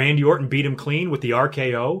together. Randy Orton beat him clean with the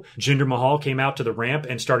RKO. Jinder Mahal came out to the ramp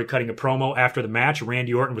and started cutting a promo after the match.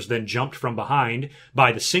 Randy Orton was then jumped from behind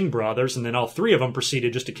by the Singh brothers, and then all 3 of them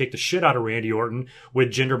proceeded just to kick the shit out of Randy Orton,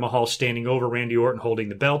 with Jinder Mahal standing over Randy Orton holding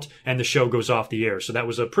the belt, and the show goes off the air. So that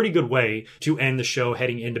was a pretty good way to end the show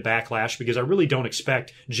heading into Backlash, because I really don't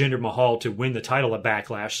expect Jinder Mahal to win the title at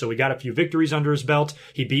Backlash. So he got a few victories under his belt.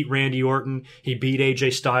 He beat Randy Orton. He beat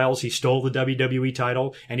AJ Styles. He stole the WWE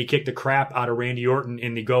title, and he kicked the crap out of Randy Orton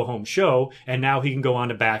in the go-home show, and now he can go on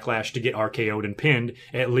to Backlash to get RKO'd and pinned,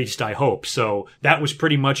 at least I hope. So that was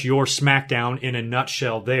pretty much your SmackDown in a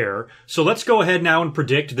nutshell there. So let's go ahead now and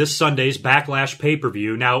predict this Sunday's Backlash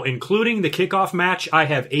pay-per-view. Now, including the kickoff match, I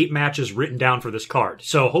have 8 matches written down for this card.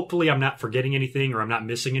 So hopefully I'm not forgetting anything or I'm not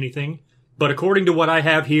missing anything. But according to what I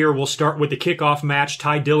have here, we'll start with the kickoff match.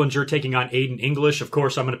 Ty Dillinger taking on Aiden English. Of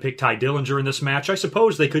course, I'm going to pick Ty Dillinger in this match. I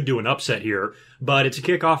suppose they could do an upset here, but it's a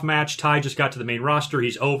kickoff match. Ty just got to the main roster.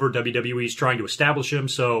 He's over. WWE's trying to establish him,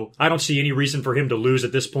 so I don't see any reason for him to lose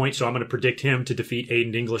at this point, so I'm going to predict him to defeat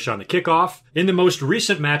Aiden English on the kickoff. In the most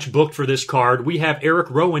recent match booked for this card, we have Eric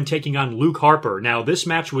Rowan taking on Luke Harper. Now, this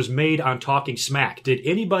match was made on Talking Smack. Did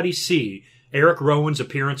anybody see Eric Rowan's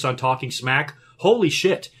appearance on Talking Smack? Holy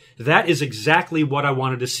shit. That is exactly what I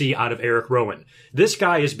wanted to see out of Eric Rowan. This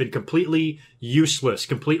guy has been completely useless,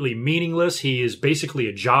 completely meaningless. He is basically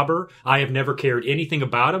a jobber. I have never cared anything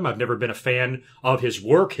about him. I've never been a fan of his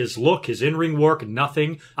work, his look, his in-ring work,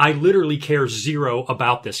 nothing. I literally care zero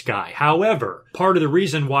about this guy. However, part of the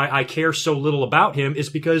reason why I care so little about him is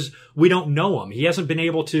because we don't know him. He hasn't been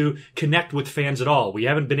able to connect with fans at all. We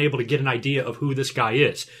haven't been able to get an idea of who this guy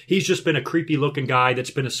is. He's just been a creepy looking guy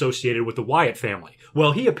that's been associated with the Wyatt family.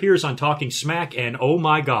 Well, he appears on Talking Smack and oh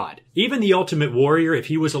my God. Even the Ultimate Warrior, if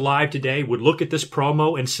he was alive today, would look at this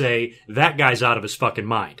promo and say, that guy's out of his fucking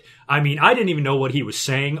mind. I mean, I didn't even know what he was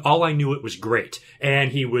saying. All I knew it was great.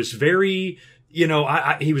 And he was very...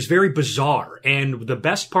 he was very bizarre. And the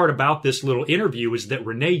best part about this little interview is that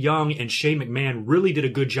Renee Young and Shane McMahon really did a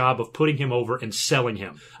good job of putting him over and selling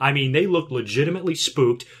him. I mean, they looked legitimately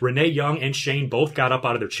spooked. Renee Young and Shane both got up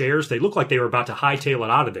out of their chairs. They looked like they were about to hightail it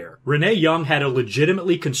out of there. Renee Young had a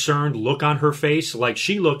legitimately concerned look on her face, like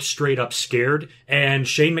she looked straight up scared. And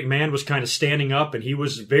Shane McMahon was kind of standing up and he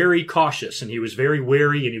was very cautious and he was very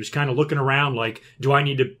wary and he was kind of looking around like, do I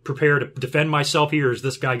need to prepare to defend myself here? Is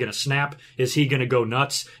this guy going to snap? Is he going to go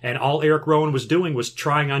nuts? And all Eric Rowan was doing was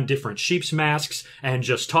trying on different sheep's masks and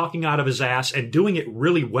just talking out of his ass and doing it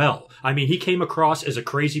really well. I mean, he came across as a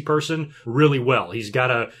crazy person really well. He's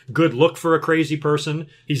got a good look for a crazy person.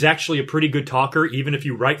 He's actually a pretty good talker, even if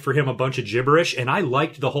you write for him a bunch of gibberish. And I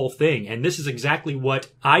liked the whole thing. And this is exactly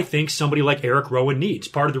what I think somebody like Eric Rowan needs.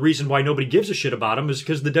 Part of the reason why nobody gives a shit about him is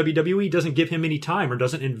because the WWE doesn't give him any time or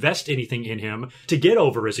doesn't invest anything in him to get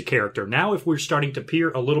over as a character. Now, if we're starting to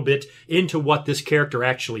peer a little bit into what this character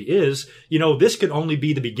actually is, this could only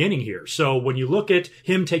be the beginning here. So when you look at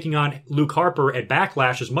him taking on Luke Harper at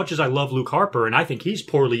Backlash, as much as I love Luke Harper, and I think he's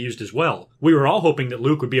poorly used as well, we were all hoping that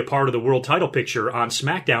Luke would be a part of the world title picture on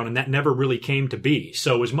SmackDown, and that never really came to be.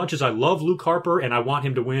 So as much as I love Luke Harper and I want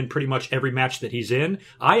him to win pretty much every match that he's in,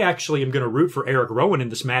 I actually am going to root for Eric Rowan in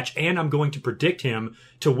this match, and I'm going to predict him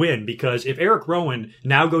to win, because if Eric Rowan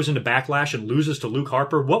now goes into Backlash and loses to Luke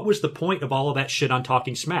Harper, what was the point of all of that shit on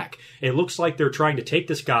Talking Smack? It looks like they're trying to take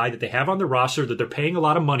this guy that they have on the roster that they're paying a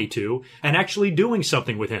lot of money to and actually doing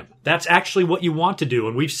something with him. That's actually what you want to do,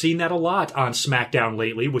 and we've seen that a lot on SmackDown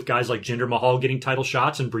lately with guys like Jinder Mahal getting title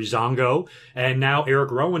shots and Breezango, and now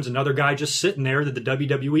Eric Rowan's another guy just sitting there that the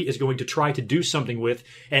WWE is going to try to do something with.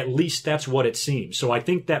 At least that's what it seems. So I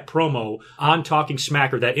think that promo on Talking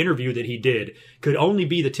Smack, or that interview that he did, could only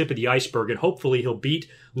be the tip of the iceberg, and hopefully he'll beat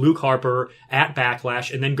Luke Harper at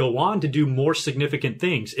Backlash and then go on to do more significant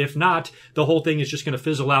things. If not, the whole thing is just going to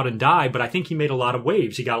fizzle out and die, but I think he made a lot of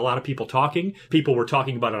waves. He got a lot of people talking. People were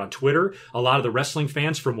talking about it on Twitter. A lot of the wrestling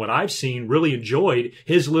fans, from what I've seen, really enjoyed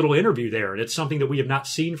his little interview there, and it's something that we have not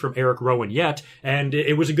seen from Eric Rowan yet, and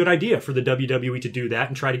it was a good idea for the WWE to do that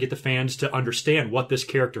and try to get the fans to understand what this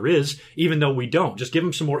character is, even though we don't. Just give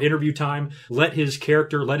him some more interview time. Let his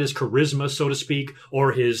character, let his charisma, so to speak,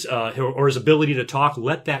 or his ability to talk,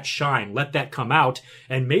 let that shine, let that come out,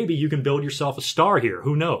 and maybe you can build yourself a star here.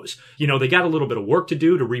 Who knows? They got a little bit of work to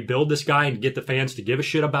do to rebuild this guy and get the fans to give a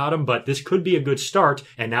shit about him, but this could be a good start.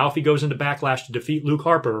 And now if he goes into Backlash to defeat Luke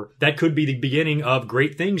Harper, that could be the beginning of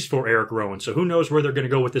great things for Eric Rowan. So who knows where they're going to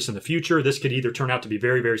go with this in the future. This could either turn out to be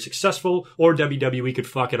very, very successful, or WWE could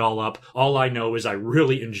fuck it all up. All I know is I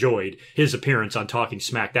really enjoyed his appearance on Talking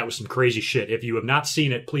Smack. That was some crazy shit. If you have not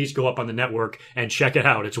seen it, please go up on the network and check it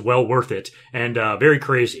out. It's well worth it, and very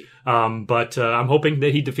crazy. But I'm hoping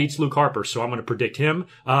that he defeats Luke Harper, so I'm going to predict him.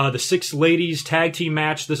 The 6 ladies tag team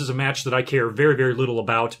match, this is a match that I care very, very little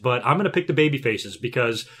about, but I'm going to pick the babyfaces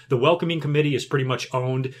because the welcoming committee is pretty much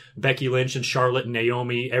owned Becky Lynch and Charlotte and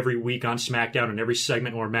Naomi every week on SmackDown in every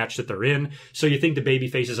segment or match that they're in. So you think the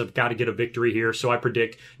babyfaces have got to get a victory here, so I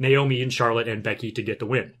predict Naomi and Charlotte and Becky to get the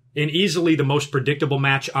win. In easily the most predictable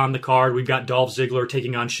match on the card, we've got Dolph Ziggler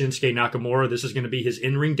taking on Shinsuke Nakamura. This is going to be his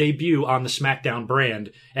in-ring debut on the SmackDown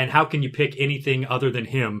brand, and how can you pick anything other than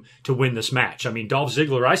him to win this match? I mean, Dolph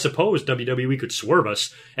Ziggler, I suppose WWE could swerve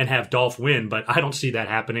us and have Dolph win, but I don't see that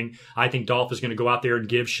happening. I think Dolph is going to go out there and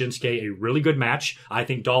give Shinsuke a really good match. I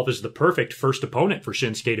think Dolph is the perfect first opponent for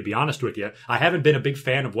Shinsuke, to be honest with you. I haven't been a big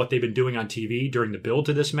fan of what they've been doing on TV during the build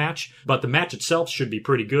to this match, but the match itself should be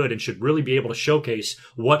pretty good and should really be able to showcase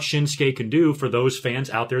what Shinsuke can do for those fans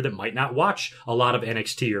out there that might not watch a lot of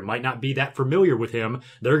NXT or might not be that familiar with him.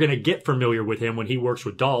 They're going to get familiar with him when he works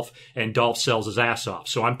with Dolph, and Dolph sells his ass off.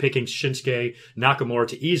 So I'm picking Shinsuke Nakamura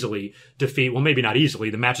to easily defeat, well, maybe not easily.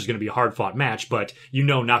 The match is going to be a hard-fought match, but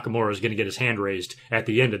Nakamura is going to get his hand raised at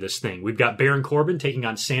the end of this thing. We've got Baron Corbin taking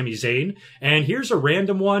on Sami Zayn, and here's a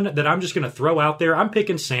random one that I'm just going to throw out there. I'm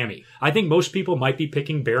picking Sami. I think most people might be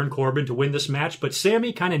picking Baron Corbin to win this match, but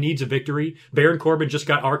Sami kind of needs a victory. Baron Corbin just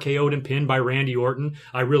got RKO'd and pinned by Randy Orton.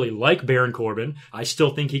 I really like Baron Corbin. I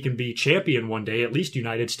still think he can be champion one day, at least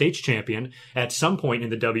United States champion at some point in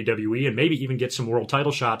the WWE, and maybe even get some world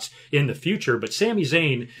title shots in the future. But Sami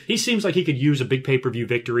Zayn, he seems like he could use a big pay-per-view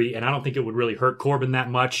victory, and I don't think it would really hurt Corbin that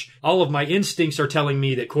much. All of my instincts are telling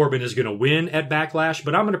me that Corbin is going to win at Backlash,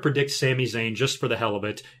 but I'm going to predict Sami Zayn just for the hell of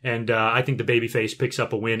it, and I think the babyface picks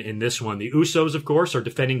up a win in this one. The Usos, of course, are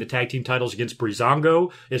defending the tag team titles against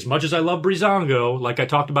Breezango. As much as I love Breezango, like I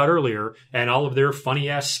talked about earlier, and all of their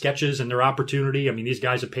funny-ass sketches and their opportunity, I mean, these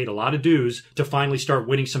guys have paid a lot of dues to finally start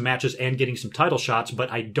winning some matches and getting some title shots,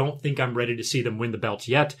 but I don't think I'm ready to see them win the belts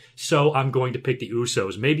yet, so I'm going to pick the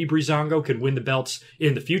Usos. Maybe Breezango can win the belts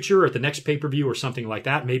in the future at the next pay-per-view or something like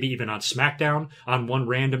that, maybe even on SmackDown on one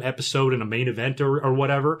random episode in a main event or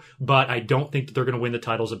whatever, but I don't think that they're going to win the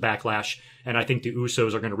titles at Backlash, and I think the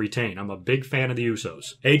Usos are going to retain. I'm a big fan of the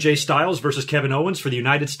Usos. AJ Styles versus Kevin Owens for the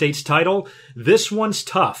United States title. This one's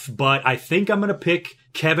tough, but I think I'm going to pick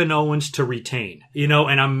Kevin Owens to retain. You know,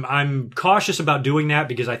 and I'm cautious about doing that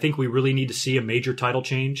because I think we really need to see a major title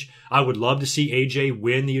change. I would love to see AJ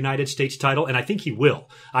win the United States title, and I think he will.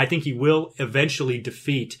 I think he will eventually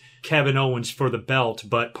defeat Kevin Owens for the belt,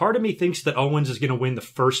 but part of me thinks that Owens is going to win the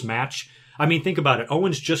first match. I mean, think about it.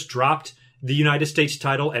 Owens just dropped the United States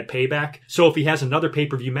title at Payback. So if he has another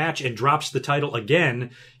pay-per-view match and drops the title again,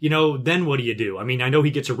 you know, then what do you do? I mean, I know he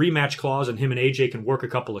gets a rematch clause and him and AJ can work a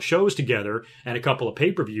couple of shows together and a couple of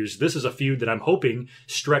pay-per-views. This is a feud that I'm hoping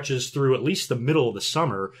stretches through at least the middle of the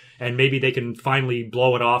summer, and maybe they can finally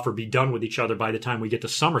blow it off or be done with each other by the time we get to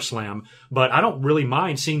SummerSlam. But I don't really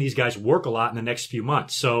mind seeing these guys work a lot in the next few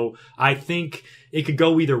months. So I think it could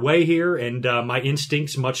go either way here, and my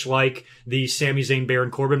instincts, much like the Sami Zayn Baron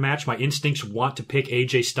Corbin match, my instincts want to pick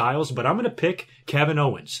AJ Styles, but I'm going to pick Kevin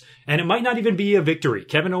Owens. And it might not even be a victory.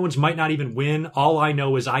 Kevin Owens might not even win. All I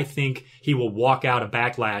know is I think he will walk out of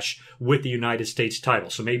Backlash with the United States title.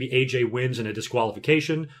 So maybe AJ wins in a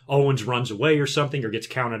disqualification, Owens runs away or something, or gets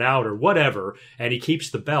counted out or whatever, and he keeps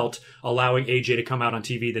the belt, allowing AJ to come out on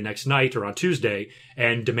TV the next night or on Tuesday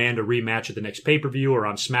and demand a rematch at the next pay-per-view or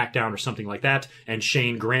on SmackDown or something like that, and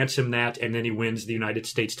Shane grants him that, and then he wins the United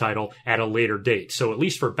States title at a later date. So at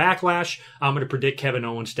least for Backlash, I'm going to predict Kevin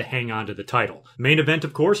Owens to hang on to the title. Main event,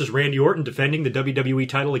 of course, is Randy Orton defending the WWE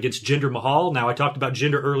title against Jinder Mahal. Now, I talked about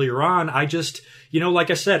Jinder earlier on. I just, you know, like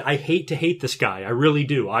I said, I hate to hate this guy. I really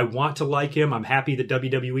do. I want to like him. I'm happy that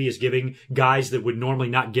WWE is giving guys that would normally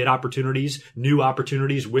not get opportunities, new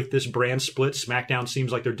opportunities with this brand split. SmackDown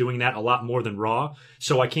seems like they're doing that a lot more than Raw.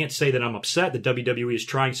 So I can't say that I'm upset that WWE is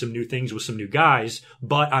trying some new things with some new guys,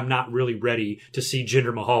 but I'm not really ready to see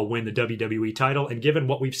Jinder Mahal win the WWE title. And given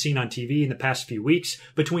what we've seen on TV in the past few weeks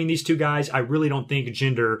between these two guys, I really don't think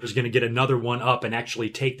Jinder is going to get another one up and actually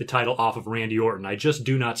take the title off of Randy Orton. I just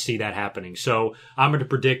do not see that happening. So I'm going to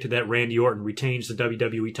predict that Randy Orton retains the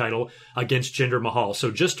WWE title against Jinder Mahal. So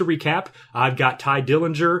just to recap, I've got Ty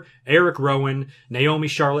Dillinger, Eric Rowan, Naomi,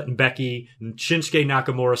 Charlotte, and Becky, Shinsuke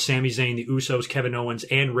Nakamura, Sami Zayn, the Usos, Kevin Owens,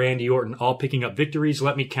 and Randy Orton all picking up victories.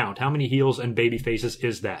 Let me count. How many heels and baby faces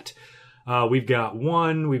is that? We've got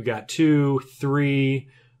 1, we've got 2, 3,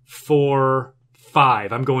 4,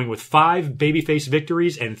 5. I'm going with 5 babyface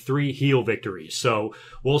victories and 3 heel victories. So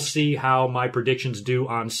we'll see how my predictions do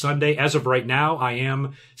on Sunday. As of right now, I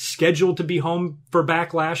am scheduled to be home for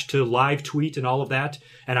Backlash to live tweet and all of that,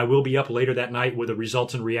 and I will be up later that night with a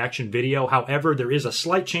results and reaction video. However, there is a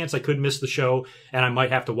slight chance I could miss the show, and I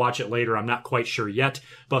might have to watch it later. I'm not quite sure yet,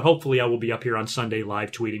 but hopefully I will be up here on Sunday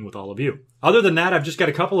live tweeting with all of you. Other than that, I've just got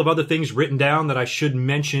a couple of other things written down that I should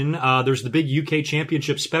mention. There's the big UK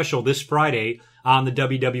Championship special this Friday on the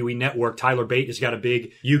WWE Network. Tyler Bate has got a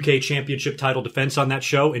big UK Championship title defense on that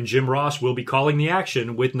show, and Jim Ross will be calling the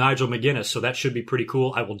action with Nigel McGuinness, so that should be pretty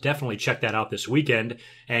cool. I will definitely check that out this weekend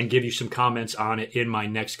and give you some comments on it in my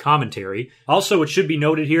next commentary. Also, it should be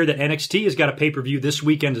noted here that NXT has got a pay-per-view this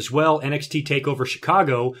weekend as well, NXT TakeOver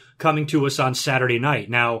Chicago, coming to us on Saturday night.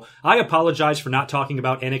 Now, I apologize for not talking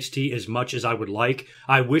about NXT as much as I would like.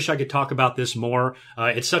 I wish I could talk about this more.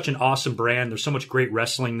 It's such an awesome brand. There's so much great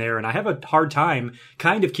wrestling there, and I have a hard time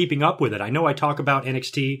kind of keeping up with it. I know I talk about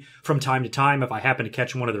NXT from time to time if I happen to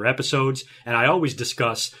catch one of their episodes, and I always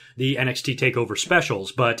discuss the NXT TakeOver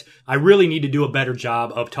specials, but I really need to do a better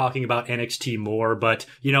job of talking about NXT more. But,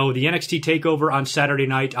 you know, the NXT TakeOver on Saturday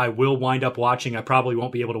night, I will wind up watching. I probably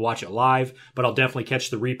won't be able to watch it live, but I'll definitely catch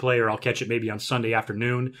the replay, or I'll catch it maybe on Sunday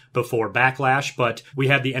afternoon before Backlash. But we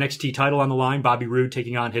have the NXT title title on the line. Bobby Roode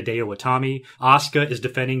taking on Hideo Itami. Asuka is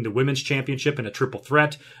defending the women's championship in a triple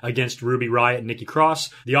threat against Ruby Riott and Nikki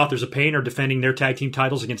Cross. The Authors of Pain are defending their tag team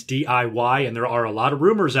titles against DIY, and there are a lot of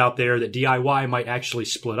rumors out there that DIY might actually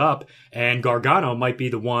split up, and Gargano might be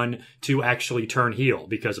the one to actually turn heel,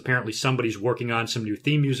 because apparently somebody's working on some new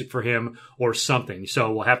theme music for him or something.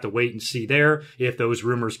 So we'll have to wait and see there if those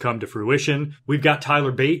rumors come to fruition. We've got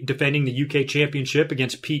Tyler Bate defending the UK Championship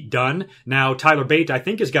against Pete Dunne. Now, Tyler Bate, I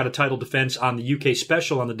think, has got a title defense on the UK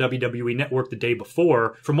special on the WWE Network the day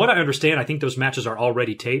before. From what I understand, I think those matches are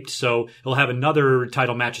already taped, so he'll have another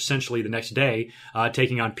title match essentially the next day,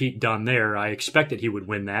 taking on Pete Dunne there. I expected he would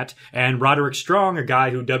win that. And Roderick Strong, a guy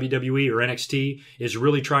who WWE or NXT is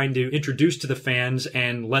really trying to introduce to the fans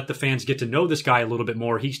and let the fans get to know this guy a little bit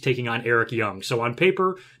more, he's taking on Eric Young. So on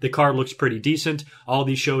paper, the card looks pretty decent. All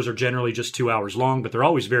these shows are generally just 2 hours long, but they're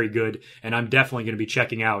always very good, and I'm definitely going to be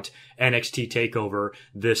checking out NXT TakeOver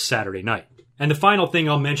this Saturday night. And the final thing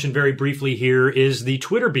I'll mention very briefly here is the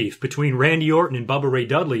Twitter beef between Randy Orton and Bubba Ray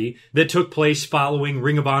Dudley that took place following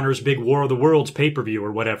Ring of Honor's big War of the Worlds pay-per-view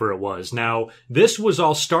or whatever it was. Now, this was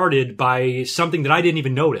all started by something that I didn't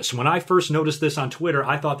even notice. When I first noticed this on Twitter,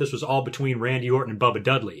 I thought this was all between Randy Orton and Bubba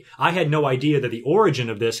Dudley. I had no idea that the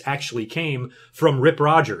origin of this actually came from Rip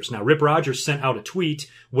Rogers. Now, Rip Rogers sent out a tweet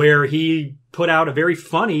where he put out a very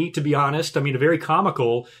funny, to be honest, a very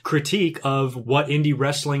comical critique of what indie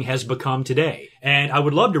wrestling has become today. And I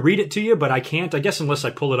would love to read it to you, but I can't. I guess unless I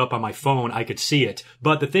pull it up on my phone, I could see it.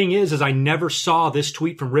 But the thing is I never saw this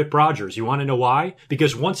tweet from Rip Rogers. You want to know why?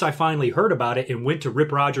 Because once I finally heard about it and went to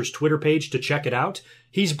Rip Rogers' Twitter page to check it out,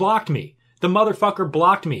 he's blocked me. The motherfucker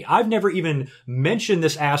blocked me. I've never even mentioned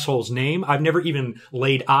this asshole's name. I've never even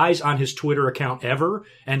laid eyes on his Twitter account ever,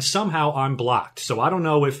 and somehow I'm blocked. So I don't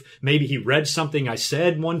know if maybe he read something I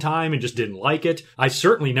said one time and just didn't like it. I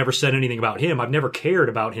certainly never said anything about him. I've never cared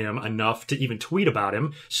about him enough to even tweet about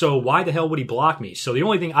him. So why the hell would he block me? So the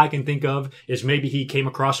only thing I can think of is maybe he came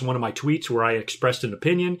across one of my tweets where I expressed an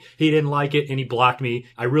opinion. He didn't like it and he blocked me.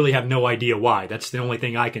 I really have no idea why. That's the only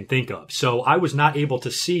thing I can think of. So I was not able to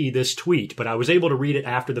see this tweet, but I was able to read it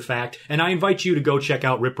after the fact, and I invite you to go check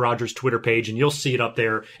out Rip Rogers' Twitter page, and you'll see it up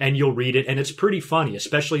there, and you'll read it, and it's pretty funny,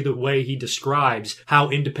 especially the way he describes how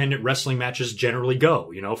independent wrestling matches generally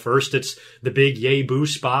go. You know, first it's the big yay boo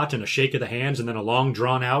spot and a shake of the hands, and then a long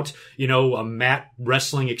drawn out, a mat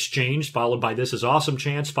wrestling exchange, followed by this is awesome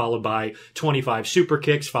chants, followed by 25 super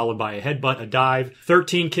kicks, followed by a headbutt, a dive,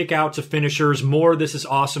 13 kickouts of finishers, more this is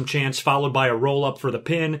awesome chants, followed by a roll up for the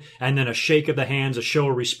pin, and then a shake of the hands, a show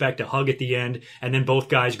of respect, a hug at the end, and then both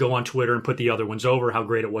guys go on Twitter and put the other ones over, how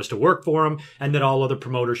great it was to work for them, and that all other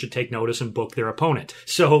promoters should take notice and book their opponent.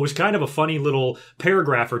 So it was kind of a funny little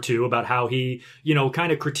paragraph or two about how he,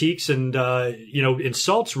 kind of critiques and,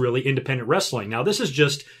 insults really independent wrestling. Now, this is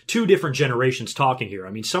just two different generations talking here.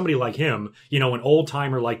 Somebody like him, an old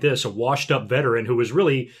timer like this, a washed up veteran who was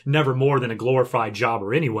really never more than a glorified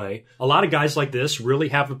jobber anyway. A lot of guys like this really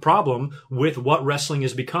have a problem with what wrestling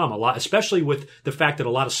has become, a lot, especially with the fact that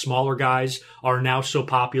a lot of smaller guys are now so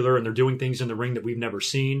popular and they're doing things in the ring that we've never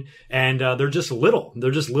seen. And they're just little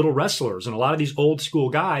wrestlers. And a lot of these old school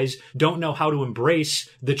guys don't know how to embrace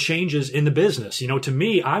the changes in the business. To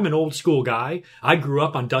me, I'm an old school guy. I grew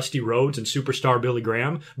up on Dusty Rhodes and Superstar Billy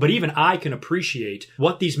Graham, but even I can appreciate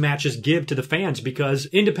what these matches give to the fans, because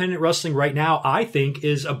independent wrestling right now, I think,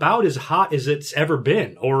 is about as hot as it's ever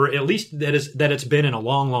been, or at least that it's been in a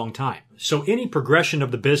long, long time. So any progression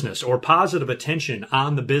of the business or positive attention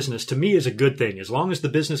on the business to me is a good thing. As long as the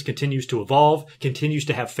business continues to evolve, continues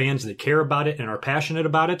to have fans that care about it and are passionate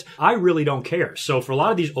about it, I really don't care. So for a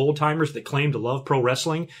lot of these old timers that claim to love pro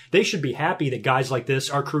wrestling, they should be happy that guys like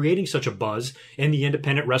this are creating such a buzz in the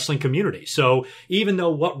independent wrestling community. So even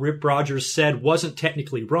though what Rip Rogers said wasn't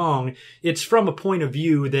technically wrong, it's from a point of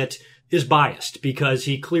view that is biased, because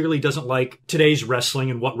he clearly doesn't like today's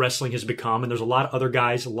wrestling and what wrestling has become, and there's a lot of other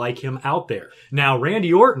guys like him out there. Now,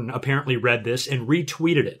 Randy Orton apparently read this and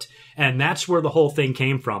retweeted it, and that's where the whole thing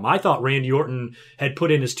came from. I thought Randy Orton had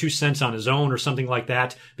put in his 2 cents on his own or something like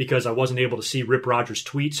that, because I wasn't able to see Rip Rogers'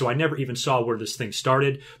 tweet, so I never even saw where this thing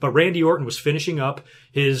started. But Randy Orton was finishing up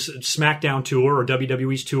his SmackDown tour, or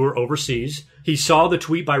WWE's tour overseas. He saw the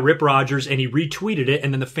tweet by Rip Rogers and he retweeted it,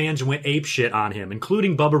 and then the fans went apeshit on him,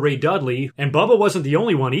 including Bubba Ray Dudley. And Bubba wasn't the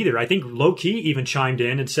only one either. I think Low Key even chimed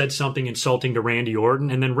in and said something insulting to Randy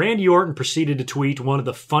Orton. And then Randy Orton proceeded to tweet one of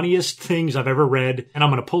the funniest things I've ever read. And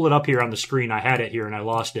I'm going to pull it up here on the screen. I had it here and I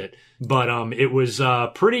lost it. But it was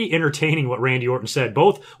pretty entertaining what Randy Orton said.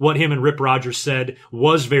 Both what him and Rip Rogers said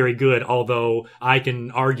was very good, although I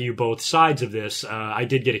can argue both sides of this. I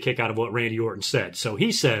did get a kick out of what Randy Orton said. So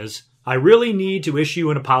he says, I really need to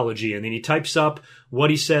issue an apology. And then he types up what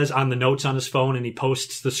he says on the notes on his phone and he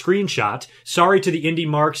posts the screenshot. Sorry to the indie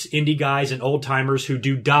marks, indie guys, and old timers who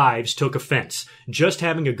do dives took offense. Just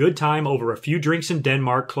having a good time over a few drinks in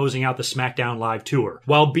Denmark closing out the SmackDown Live tour,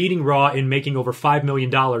 while beating Raw and making over $5 million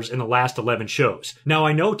in the last 11 shows. Now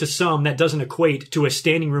I know to some that doesn't equate to a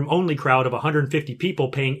standing room only crowd of 150 people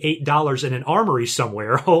paying $8 in an armory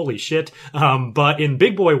somewhere. Holy shit. But in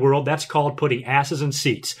big boy world, that's called putting asses in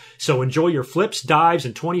seats. So enjoy your flips, dives,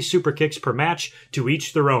 and 20 super kicks per match, to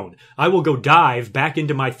each their own. I will go dive back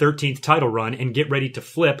into my 13th title run and get ready to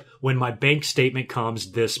flip when my bank statement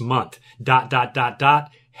comes this month. ...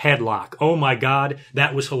 Headlock. Oh my God,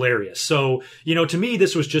 that was hilarious. So, to me,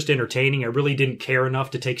 this was just entertaining. I really didn't care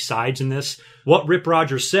enough to take sides in this. What Rip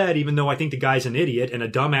Rogers said, even though I think the guy's an idiot and a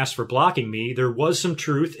dumbass for blocking me, there was some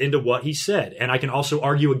truth into what he said. And I can also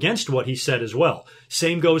argue against what he said as well.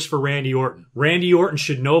 Same goes for Randy Orton. Randy Orton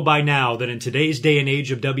should know by now that in today's day and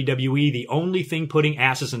age of WWE, the only thing putting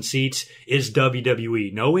asses in seats is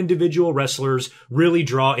WWE. No individual wrestlers really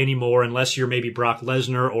draw anymore unless you're maybe Brock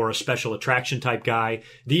Lesnar or a special attraction type guy.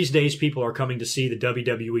 These days, people are coming to see the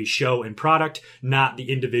WWE show and product, not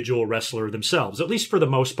the individual wrestler themselves, at least for the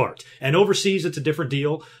most part. And overseas, it's a different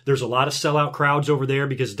deal. There's a lot of sellout crowds over there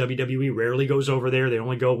because WWE rarely goes over there. They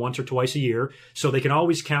only go once or twice a year. So they can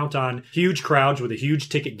always count on huge crowds with a huge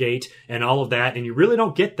ticket gate and all of that. And you really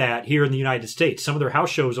don't get that here in the United States. Some of their house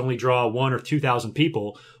shows only draw 1,000 or 2,000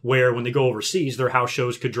 people, where when they go overseas, their house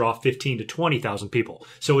shows could draw 15,000 to 20,000 people.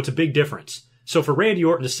 So it's a big difference. So for Randy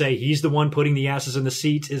Orton to say he's the one putting the asses in the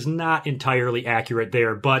seats is not entirely accurate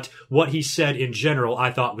there, but what he said in general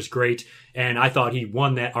I thought was great, and I thought he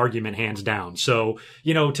won that argument hands down. So,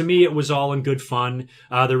 to me it was all in good fun.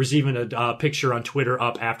 There was even a picture on Twitter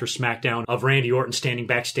up after SmackDown of Randy Orton standing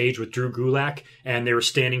backstage with Drew Gulak, and they were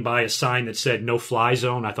standing by a sign that said "No Fly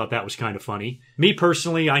Zone." I thought that was kind of funny. Me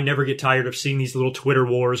personally, I never get tired of seeing these little Twitter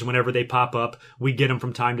wars whenever they pop up. We get them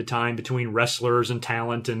from time to time between wrestlers and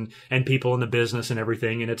talent and people in the business and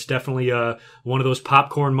everything, and it's definitely one of those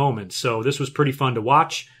popcorn moments. So this was pretty fun to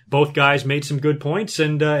watch. Both guys made some good points,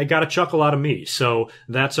 and it got a chuckle out of me. So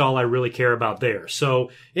that's all I really care about there.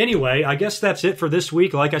 So anyway, I guess that's it for this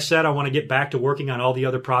week. Like I said, I want to get back to working on all the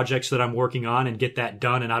other projects that I'm working on and get that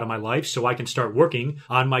done and out of my life so I can start working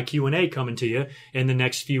on my Q&A coming to you in the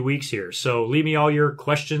next few weeks here. So leave me all your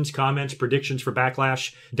questions, comments, predictions for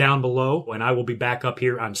Backlash down below, and I will be back up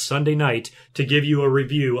here on Sunday night to give you a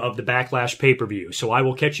review of the Backlash pay-per-view. So I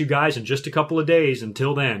will catch you guys in just a couple of days.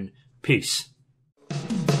 Until then, peace.